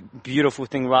is a beautiful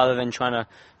thing rather than trying to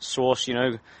source, you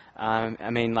know,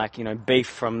 beef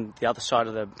from the other side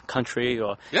of the country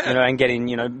or, Yeah. you know, and getting,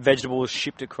 you know, vegetables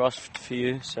shipped across for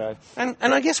you. So, And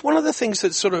I guess one of the things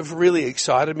that sort of really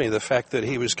excited me, the fact that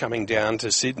he was coming down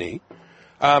to Sydney,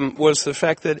 was the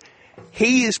fact that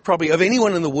he is probably, of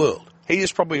anyone in the world, he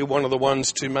is probably one of the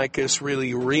ones to make us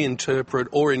really reinterpret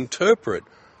or interpret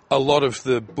a lot of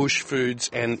the bush foods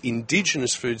and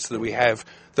indigenous foods that we have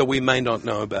that we may not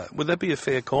know about. Would that be a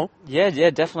fair call? yeah,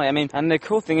 definitely. I mean, and the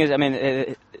cool thing is, I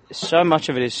mean, so much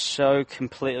of it is so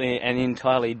completely and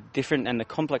entirely different, and the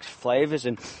complex flavours.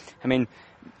 And I mean,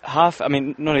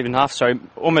 not even half. Sorry,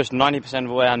 almost 90%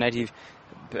 of all our native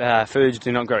foods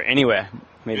do not grow anywhere.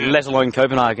 I mean, let alone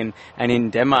Copenhagen and in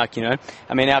Denmark. You know,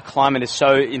 I mean, our climate is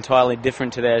so entirely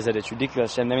different to theirs that it's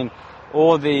ridiculous. And I mean,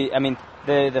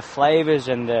 the flavours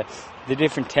and the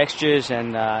different textures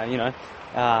and the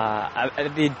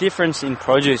difference in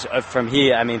produce from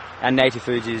here. I mean, our native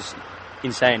foods is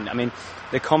insane. I mean,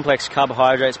 the complex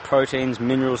carbohydrates, proteins,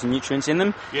 minerals, and nutrients in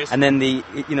them. Yes. And then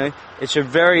it's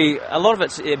a lot of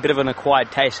it's a bit of an acquired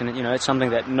taste, and you know, it's something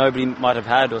that nobody might have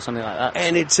had or something like that.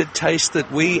 And it's a taste that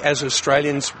we as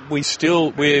Australians, we're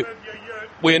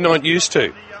not used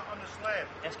to.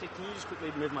 Esther, can you just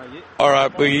quickly move my view? All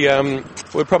right,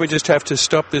 we'll probably just have to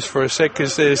stop this for a sec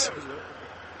because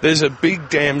there's a big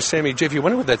damn semi. Jeff, you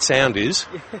wonder what that sound is?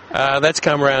 That's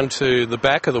come around to the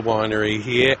back of the winery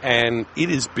here, and it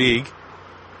is big.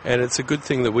 And it's a good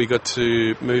thing that we got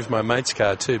to move my mate's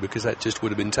car too, because that just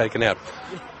would have been taken out.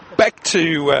 Back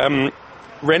to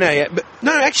Rene. But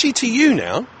no, actually to you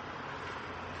now.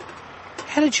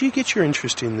 How did you get your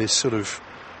interest in this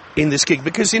gig?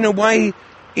 Because in a way,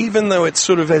 even though it's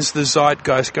sort of as the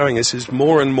zeitgeist going, this is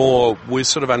more and more we're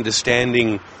sort of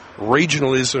understanding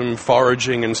regionalism,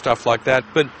 foraging and stuff like that.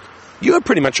 But you were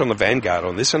pretty much on the vanguard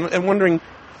on this, and wondering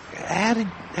how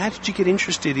did you get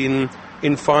interested in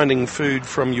finding food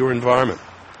from your environment?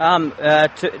 To be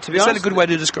honest, is that a good way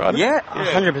to describe it? Yeah,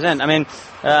 100%. I mean,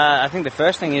 I think the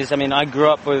first thing is, I mean, I grew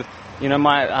up with, you know,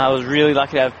 I was really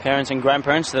lucky to have parents and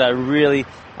grandparents that are really,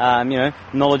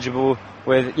 knowledgeable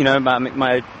with, you know,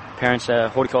 my parents are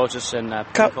horticulturists and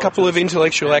couple of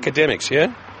intellectual academics,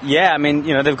 yeah? Yeah, I mean,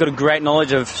 you know, they've got a great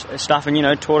knowledge of stuff and, you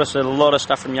know, taught us a lot of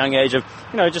stuff from a young age of,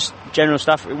 you know, just general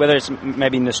stuff, whether it's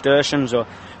maybe nasturtiums or,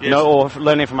 you know, or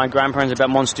learning from my grandparents about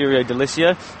Monstera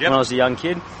delicia when I was a young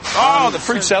kid. Oh, the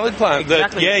fruit salad plant.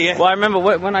 Exactly. Yeah. Well, I remember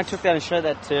when I took that and showed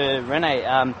that to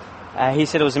Rene, he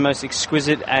said it was the most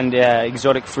exquisite and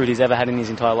exotic fruit he's ever had in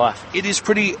his entire life. It is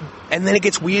pretty, and then it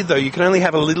gets weird though. You can only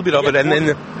have a little bit of it, and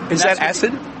then is that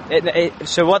acid?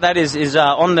 So what that is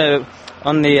on the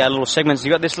little segments,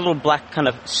 you got this little black kind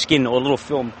of skin or little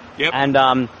film, and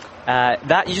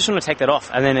that you just want to take that off,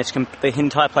 and then it's the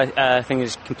entire thing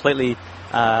is completely,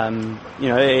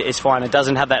 it's fine. It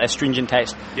doesn't have that astringent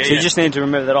taste, you just need to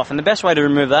remove that off. And the best way to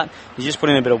remove that is just put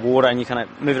in a bit of water and you kind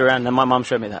of move it around. And my mum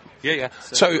showed me that.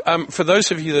 So for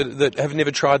those of you that have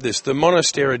never tried this, the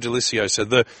Monstera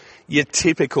deliciosa, your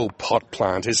typical pot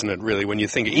plant, isn't it? Really, when you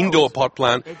think indoor pot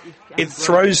plant, it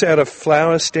throws out a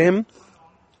flower stem,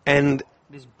 and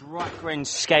this bright green,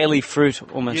 scaly fruit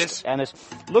almost, and it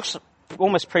looks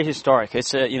almost prehistoric.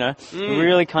 It's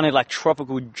really kind of like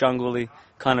tropical, jungle-y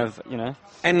kind of, you know.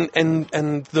 And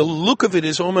the look of it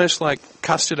is almost like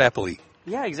custard apple-y.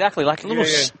 Yeah, exactly, like little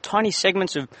tiny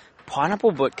segments of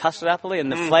pineapple, but custard apple-y,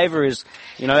 and the flavour is,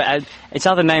 you know, its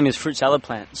other name is fruit salad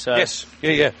plant. So yes,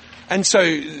 And so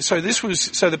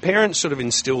the parents sort of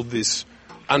instilled this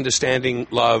understanding,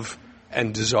 love,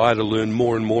 and desire to learn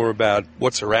more and more about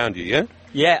what's around you, yeah?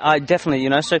 Yeah, I definitely, you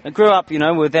know, so I grew up, you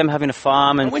know, with them having a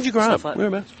farm. And where'd you grow up? Like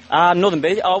Whereabouts? Northern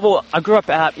Beach. Oh, well, I grew up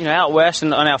out west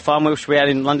and on our farm, which we had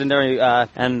in Londonderry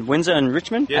and Windsor and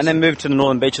Richmond, and then moved to the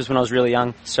Northern Beaches when I was really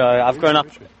young. So I've grown up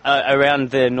around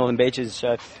the Northern Beaches,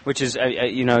 which is,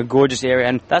 a gorgeous area.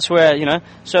 And that's where, you know,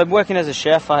 so working as a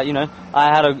chef, I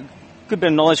had a good bit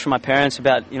of knowledge from my parents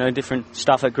about, you know, different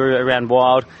stuff that grew around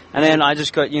wild. And then I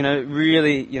just got, you know,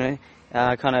 really, you know,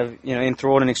 kind of, you know,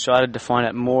 enthralled and excited to find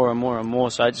out more and more and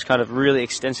more. So I just kind of really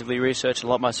extensively researched a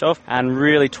lot myself and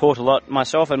really taught a lot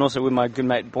myself, and also with my good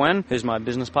mate Boyan, who's my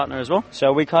business partner as well.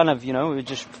 So we kind of, you know, we were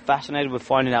just fascinated with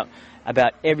finding out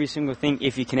about every single thing.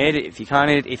 If you can eat it, if you can't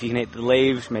eat it, if you can eat the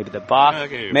leaves, maybe the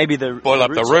bark, maybe the boil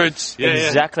up the roots.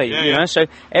 Exactly. You know, so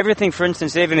everything. For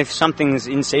instance, even if something's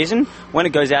in season, when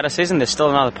it goes out of season, there's still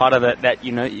another part of it that,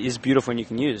 you know, is beautiful and you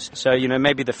can use. So, you know,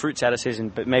 maybe the fruit's out of season,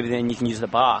 but maybe then you can use the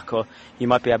bark, or you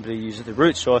might be able to use the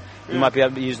roots, or you might be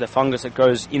able to use the fungus that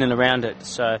grows in and around it.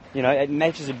 So, you know,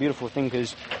 nature's a beautiful thing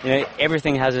because, you know,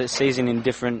 everything has its season in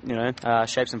different, you know,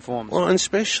 shapes and forms. Well, and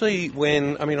especially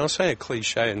when, I mean, I'll say a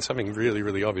cliche and something really,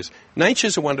 really obvious.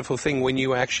 Nature's a wonderful thing when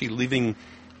you're actually living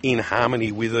in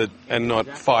harmony with it and not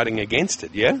fighting against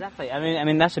it, yeah? Exactly. I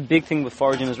mean that's a big thing with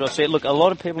foraging as well. So, look, a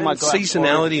lot of people might go out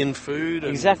seasonality in food.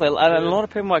 Exactly. A lot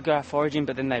of people might go out foraging,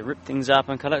 but then they rip things up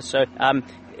and cut it. So,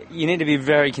 you need to be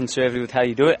very conservative with how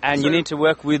you do it, and you need to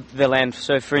work with the land.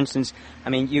 So, for instance, I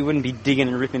mean, you wouldn't be digging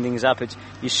and ripping things up. It's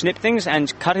you snip things,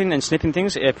 and cutting and snipping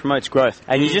things, it promotes growth.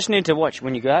 And you just need to watch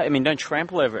when you go out. I mean, don't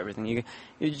trample over everything. You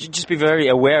just be very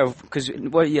aware of, because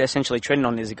what you're essentially treading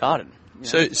on is a garden.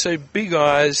 You know? So big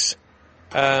eyes,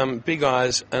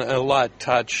 a light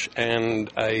touch,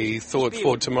 and a thought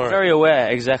for tomorrow. Very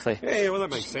aware, exactly. Yeah, well, that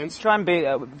makes sense. Try and be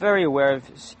very aware of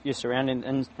your surroundings,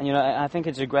 and you know, I think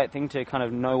it's a great thing to kind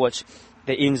of know what's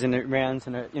the ins and the rounds,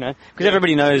 and you know, because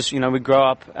everybody knows, you know, we grow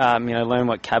up, you know, learn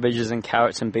what cabbages and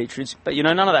carrots and beetroots, but you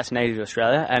know, none of that's native to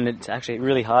Australia, and it's actually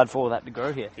really hard for all that to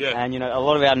grow here. Yeah. And you know, a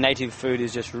lot of our native food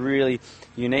is just really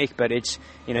unique, but it's,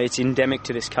 you know, it's endemic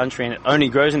to this country, and it only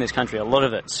grows in this country, a lot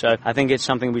of it. So I think it's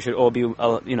something we should all be,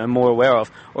 you know, more aware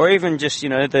of, or even just, you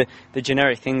know, the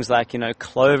generic things like, you know,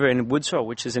 clover and wood sorrel,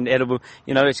 which is an edible,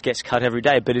 you know, it gets cut every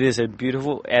day, but it is a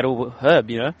beautiful edible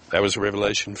herb, you know. That was a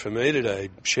revelation for me today,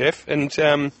 Chef. And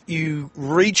you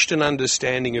reached an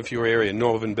understanding of your area,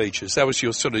 Northern Beaches. That was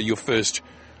your first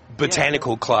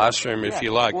botanical classroom, if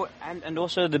you like. Well, and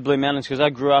also the Blue Mountains, because I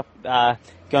grew up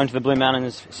going to the Blue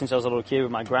Mountains since I was a little kid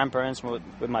with my grandparents,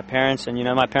 with my parents, and you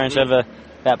know, my parents over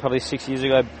about probably 6 years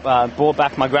ago bought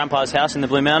back my grandpa's house in the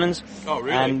Blue Mountains. Oh,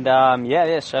 really?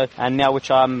 And so, and now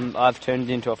which I've turned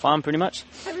into a farm pretty much.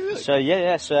 Have you really?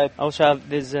 So so also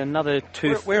there's another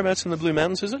two. Whereabouts in the Blue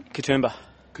Mountains is it? Katoomba.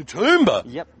 Katoomba?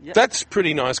 Yep. That's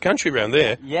pretty nice country around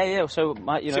there. Yeah. So, you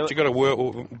know, except you've got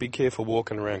to be careful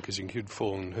walking around because you could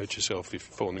fall and hurt yourself if you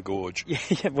fall in the gorge.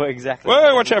 Yeah, well, exactly.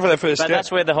 Well, watch out for that first step. But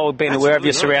that's where the whole being aware of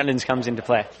your surroundings comes into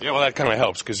play. Yeah, well, that kind of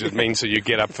helps because it means that you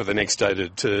get up for the next day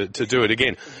to do it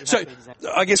again. Exactly.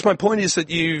 I guess my point is that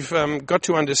you've got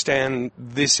to understand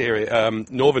this area,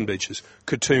 Northern Beaches,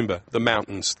 Katoomba, the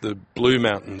mountains, the Blue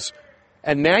Mountains.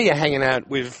 And now you're hanging out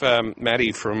with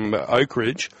Maddie from Oak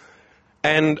Ridge.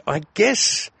 And I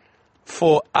guess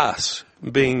for us,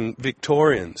 being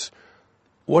Victorians,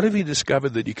 what have you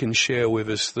discovered that you can share with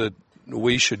us that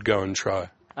we should go and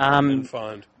try and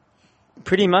find?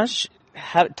 Pretty much,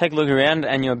 take a look around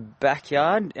and your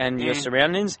backyard and your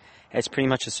surroundings. It's pretty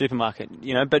much a supermarket,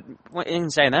 you know. But in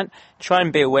saying that, try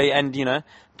and be aware, and you know,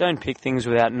 don't pick things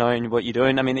without knowing what you're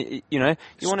doing. I mean, you know,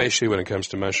 especially when it comes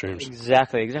to mushrooms.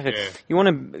 Exactly. Yeah. You want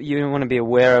to be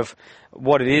aware of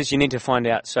what it is. You need to find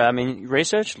out. So, I mean,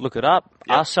 research, look it up,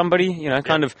 ask somebody. You know,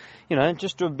 kind of, you know,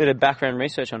 just do a bit of background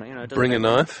research on it. You know, bring a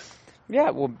knife. Yeah,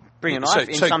 well, bring a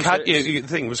knife. So cut. The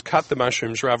thing was cut the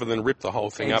mushrooms rather than rip the whole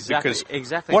thing up. Because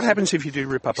what happens if you do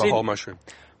rip up a whole mushroom?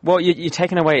 Well, you're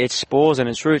taking away its spores and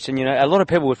its roots, and you know, a lot of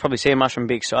people would probably see a mushroom,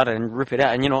 be excited, and rip it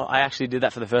out. And you know, I actually did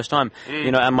that for the first time.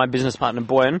 You know, and my business partner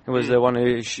Boyan was the one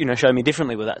who showed me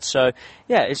differently with that. So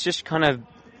yeah, it's just kind of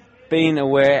being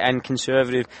aware and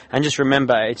conservative, and just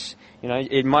remember, it's, you know,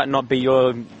 it might not be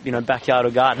your, you know, backyard or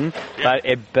garden, but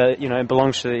it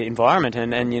belongs to the environment,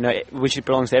 and you know, which it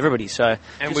belongs to everybody. So,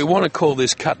 and we want to call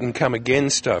this cut and come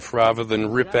again stuff rather than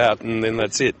rip out and then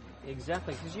that's it.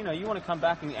 Exactly, because you know, you want to come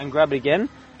back and grab it again.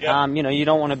 You know, you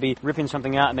don't want to be ripping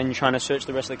something out and then you're trying to search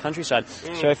the rest of the countryside.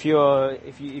 So if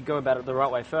you go about it the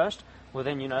right way first, well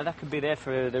then, you know, that could be there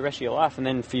for the rest of your life, and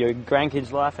then for your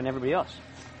grandkids' life and everybody else.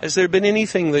 Has there been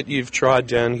anything that you've tried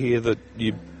down here that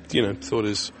you thought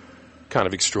is kind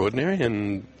of extraordinary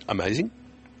and amazing?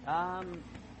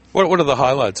 What are the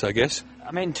highlights, I guess?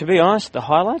 I mean, to be honest, the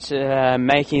highlights are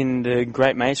making the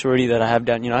great mates already that I have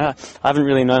done. You know, I haven't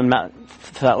really known Matt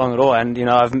for that long at all, and you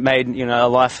know, I've made, you know, a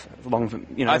lifelong,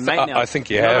 you know, mate now. I think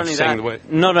you have.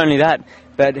 Not only that,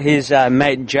 but his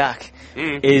mate Jack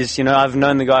is, you know, I've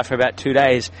known the guy for about 2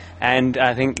 days, and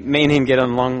I think me and him get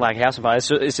along like house and fire.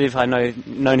 It's as if I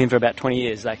known him for about 20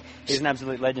 years. Like, he's an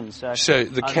absolute legend. So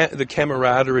the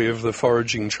camaraderie of the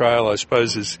foraging trail, I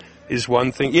suppose, is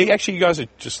one thing. Yeah, actually, you guys are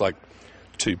just like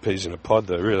two peas in a pod,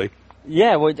 though, really.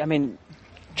 Yeah, well, I mean,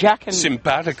 Jack and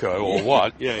simpatico or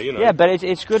what? Yeah, you know. Yeah, but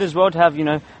it's good as well to have, you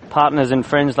know, partners and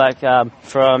friends like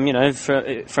from, you know,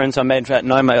 friends I made at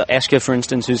Noma, Asker, for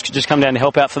instance, who's just come down to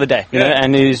help out for the day, you know,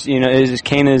 and who's, you know, is as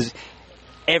keen as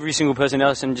every single person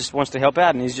else and just wants to help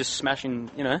out, and he's just smashing,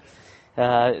 you know,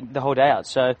 the whole day out.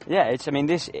 So, yeah,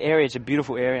 this area, it's a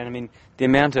beautiful area, and I mean, the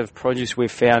amount of produce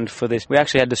we've found for this, we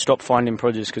actually had to stop finding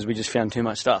produce because we just found too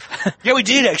much stuff. Yeah, we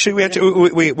did actually.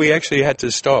 We actually had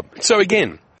to stop. So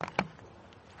again,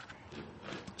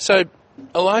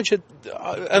 Elijah,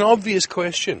 an obvious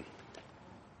question: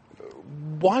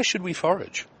 why should we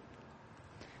forage?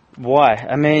 Why?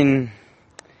 I mean,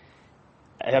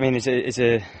 it's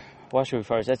a why should we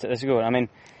forage? That's a good one. I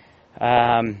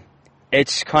mean,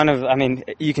 it's kind of. I mean,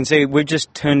 you can see we've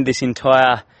just turned this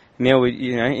entire meal,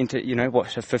 into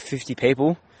so for 50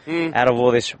 people out of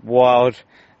all this wild,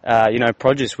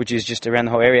 produce, which is just around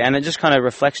the whole area, and it just kind of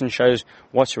reflects and shows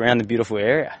what's around the beautiful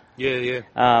area. Yeah.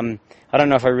 I don't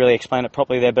know if I really explained it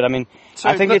properly there, but I mean, so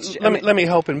I think let me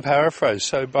help and paraphrase.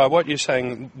 So by what you're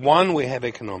saying, one, we have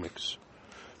economics.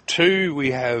 Two,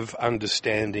 we have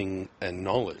understanding and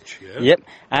knowledge. Yeah? Yep,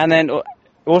 and then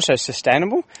also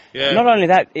sustainable. Yeah. Not only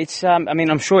that, it's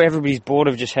I'm sure everybody's bored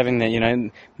of just having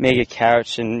the mega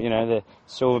carrots and the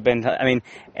silver bend. I mean,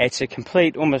 it's a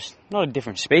complete, almost not a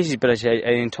different species, but it's an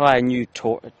entire new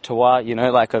terroir,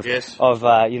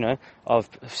 of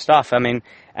stuff. I mean,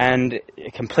 and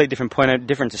a complete different point of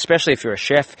difference, especially if you're a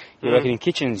chef, you're working in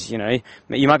kitchens, you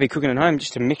might be cooking at home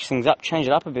just to mix things up, change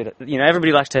it up a bit.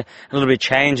 Everybody likes a little bit of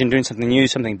change and doing something new,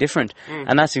 something different.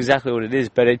 And that's exactly what it is.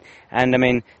 But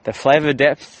the flavor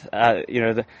depth,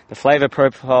 the flavor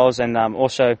profiles, and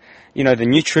also, the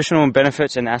nutritional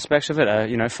benefits and aspects of it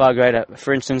are, far greater.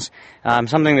 For instance,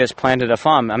 something that's planted at a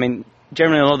farm, I mean,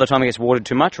 generally a lot of the time it gets watered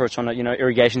too much, or it's on a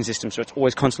irrigation system, so it's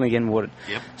always constantly getting watered.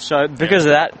 Yep. So because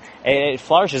of that, it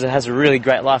flourishes. It has a really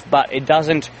great life, but it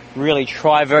doesn't really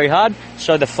try very hard.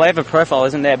 So the flavour profile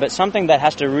isn't there. But something that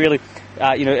has to really,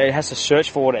 it has to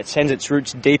search for it. It sends its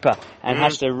roots deeper and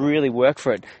has to really work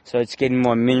for it. So it's getting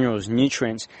more minerals,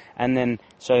 nutrients, and then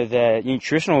so the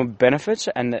nutritional benefits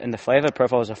and the flavour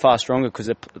profiles are far stronger because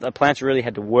the plant's really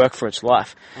had to work for its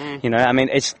life.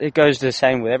 It goes the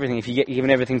same with everything. If you get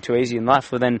given everything too easy in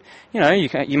life, well then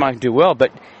you might do well,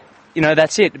 but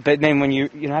that's it. But then when you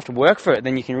have to work for it,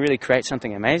 then you can really create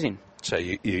something amazing. So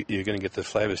you're going to get the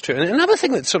flavours too. And another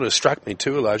thing that sort of struck me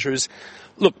too, Elijah, is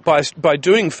look, by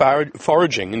doing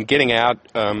foraging and getting out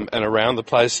and around the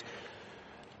place,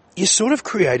 you're sort of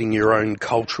creating your own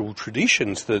cultural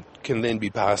traditions that can then be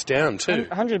passed down too.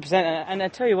 100%. And I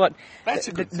tell you what, that's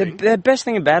a good thing. The best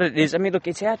thing about it is, I mean, look,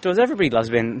 it's outdoors. Everybody loves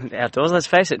being outdoors, let's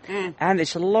face it. And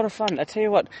it's a lot of fun. I tell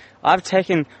you what, I've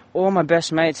taken all my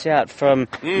best mates out from,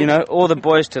 all the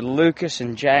boys to Lucas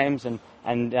and James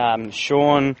and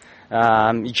Sean,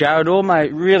 Jared, all my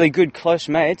really good close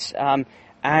mates,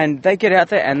 and they get out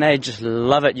there and they just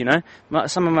love it,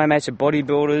 Some of my mates are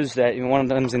bodybuilders, one of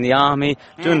them's in the army,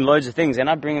 doing loads of things, and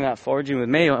I bring them out foraging with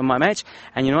me and my mates,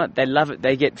 and you know what, they love it,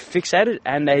 they get fixated,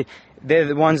 and they're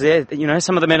the ones there,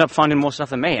 some of them end up finding more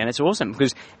stuff than me, and it's awesome,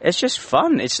 because it's just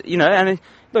fun, it's,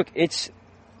 look, it's,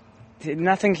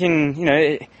 nothing can,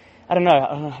 I don't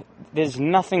know, there's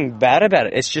nothing bad about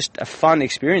it. It's just a fun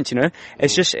experience,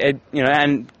 It's just,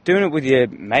 and doing it with your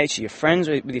mates, your friends,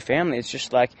 with your family, it's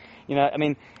just like,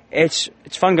 it's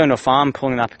fun going to a farm,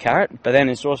 pulling up a carrot, but then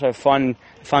it's also fun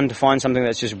to find something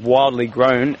that's just wildly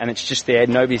grown and it's just there,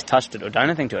 nobody's touched it or done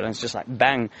anything to it, and it's just like,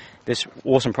 bang, this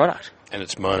awesome product. And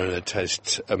it's mine and it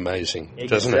tastes amazing,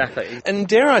 doesn't it? Exactly. And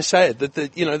dare I say it, that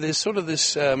there's sort of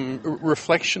this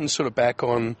reflection sort of back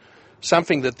on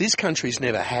something that this country's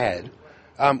never had,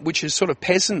 which is sort of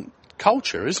peasant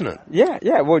culture, isn't it?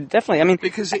 Yeah, well, definitely. I mean,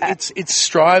 because it's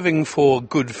striving for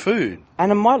good food,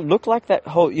 and it might look like that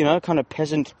whole, kind of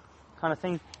peasant kind of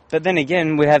thing. But then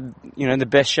again, we have, the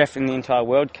best chef in the entire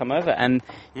world come over, and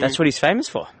that's what he's famous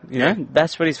for.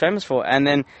 That's what he's famous for. And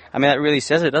then, I mean, that really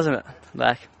says it, doesn't it?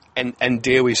 Like. And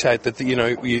dare we say that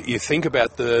you think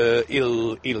about the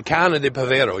il carne de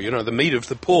povero, the meat of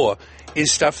the poor,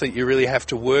 is stuff that you really have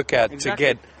to work at to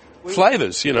get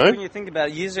flavours, When you think about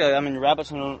it, years ago, I mean,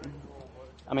 rabbits and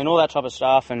all that type of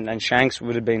stuff, and shanks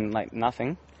would have been like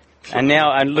nothing. And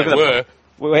now, and look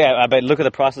but look at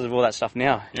the prices of all that stuff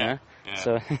now. Yeah.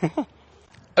 So.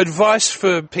 Advice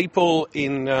for people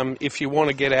in if you want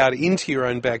to get out into your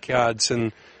own backyards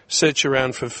and search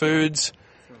around for foods.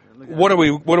 What do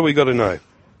we got to know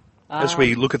as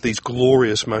we look at these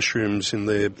glorious mushrooms in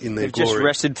their glory? Just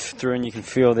rested through, and you can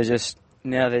feel they just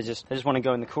want to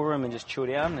go in the cool room and just chill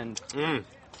down and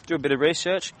do a bit of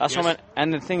research.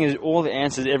 And the thing is, all the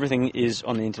answers, everything is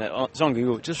on the internet. It's on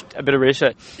Google. Just a bit of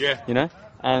research. Yeah.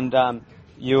 and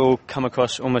you'll come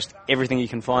across almost everything you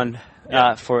can find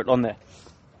for it on there.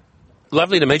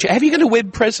 Lovely to meet you. Have you got a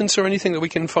web presence or anything that we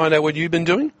can find out what you've been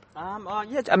doing?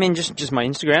 Yeah, I mean, just my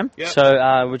Instagram, Yep.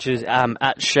 so which is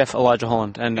at Chef Elijah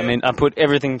Holland, and I mean, I put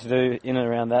everything to do in and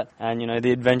around that, and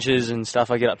the adventures and stuff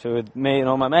I get up to with me and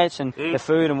all my mates, and the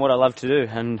food and what I love to do,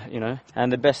 and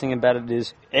and the best thing about it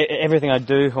is everything I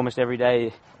do almost every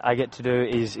day I get to do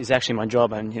is actually my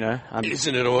job, and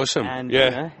Isn't it awesome? and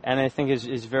yeah. and I think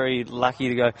is very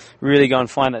lucky to really go and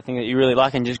find that thing that you really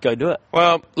like and just go do it.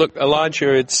 Well, look,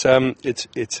 Elijah, it's an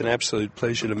absolute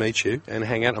pleasure to meet you and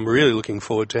hang out. I'm really looking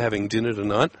forward to having dinner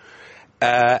tonight.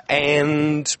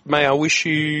 And may I wish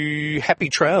you happy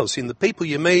trails in the people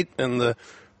you meet and the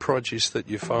produce that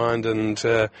you find and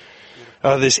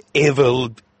this ever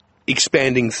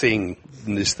expanding thing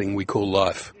in this thing we call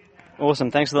life.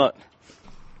 Awesome, thanks a lot.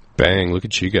 Bang, look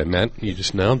at you go, Matt. You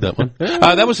just nailed that one.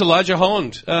 That was Elijah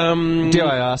Holland. Dare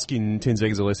I ask, in 10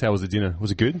 seconds or less, how was the dinner? Was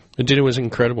it good? The dinner was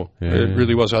incredible. Yeah. It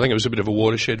really was. I think it was a bit of a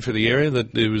watershed for the area.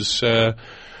 That it was, I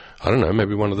don't know,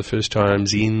 maybe one of the first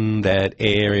times in that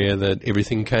area that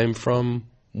everything came from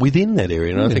within that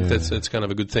area. And I think that's kind of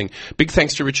a good thing. Big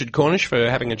thanks to Richard Cornish for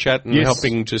having a chat and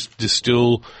helping just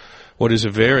distill what is a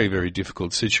very, very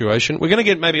difficult situation. We're going to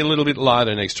get maybe a little bit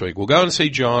lighter next week. We'll go and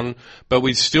see John, but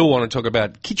we still want to talk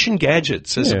about kitchen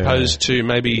gadgets as opposed to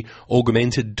maybe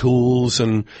augmented tools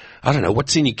and, I don't know,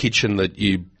 what's in your kitchen that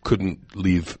you couldn't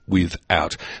live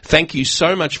without. Thank you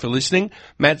so much for listening.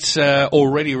 Matt's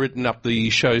already written up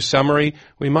the show summary.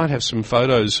 We might have some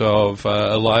photos of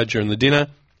Elijah and the dinner.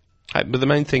 But the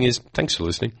main thing is, thanks for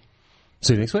listening.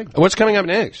 See you next week. What's coming up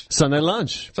next? Sunday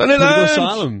lunch. Sunday Political lunch.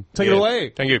 Asylum. Take it away.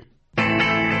 Thank you.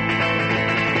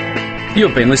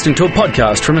 You've been listening to a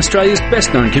podcast from Australia's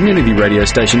best-known community radio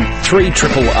station,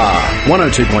 3RRR,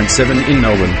 102.7 in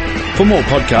Melbourne. For more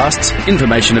podcasts,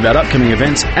 information about upcoming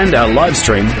events and our live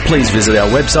stream, please visit our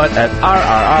website at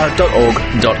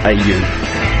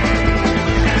rrr.org.au.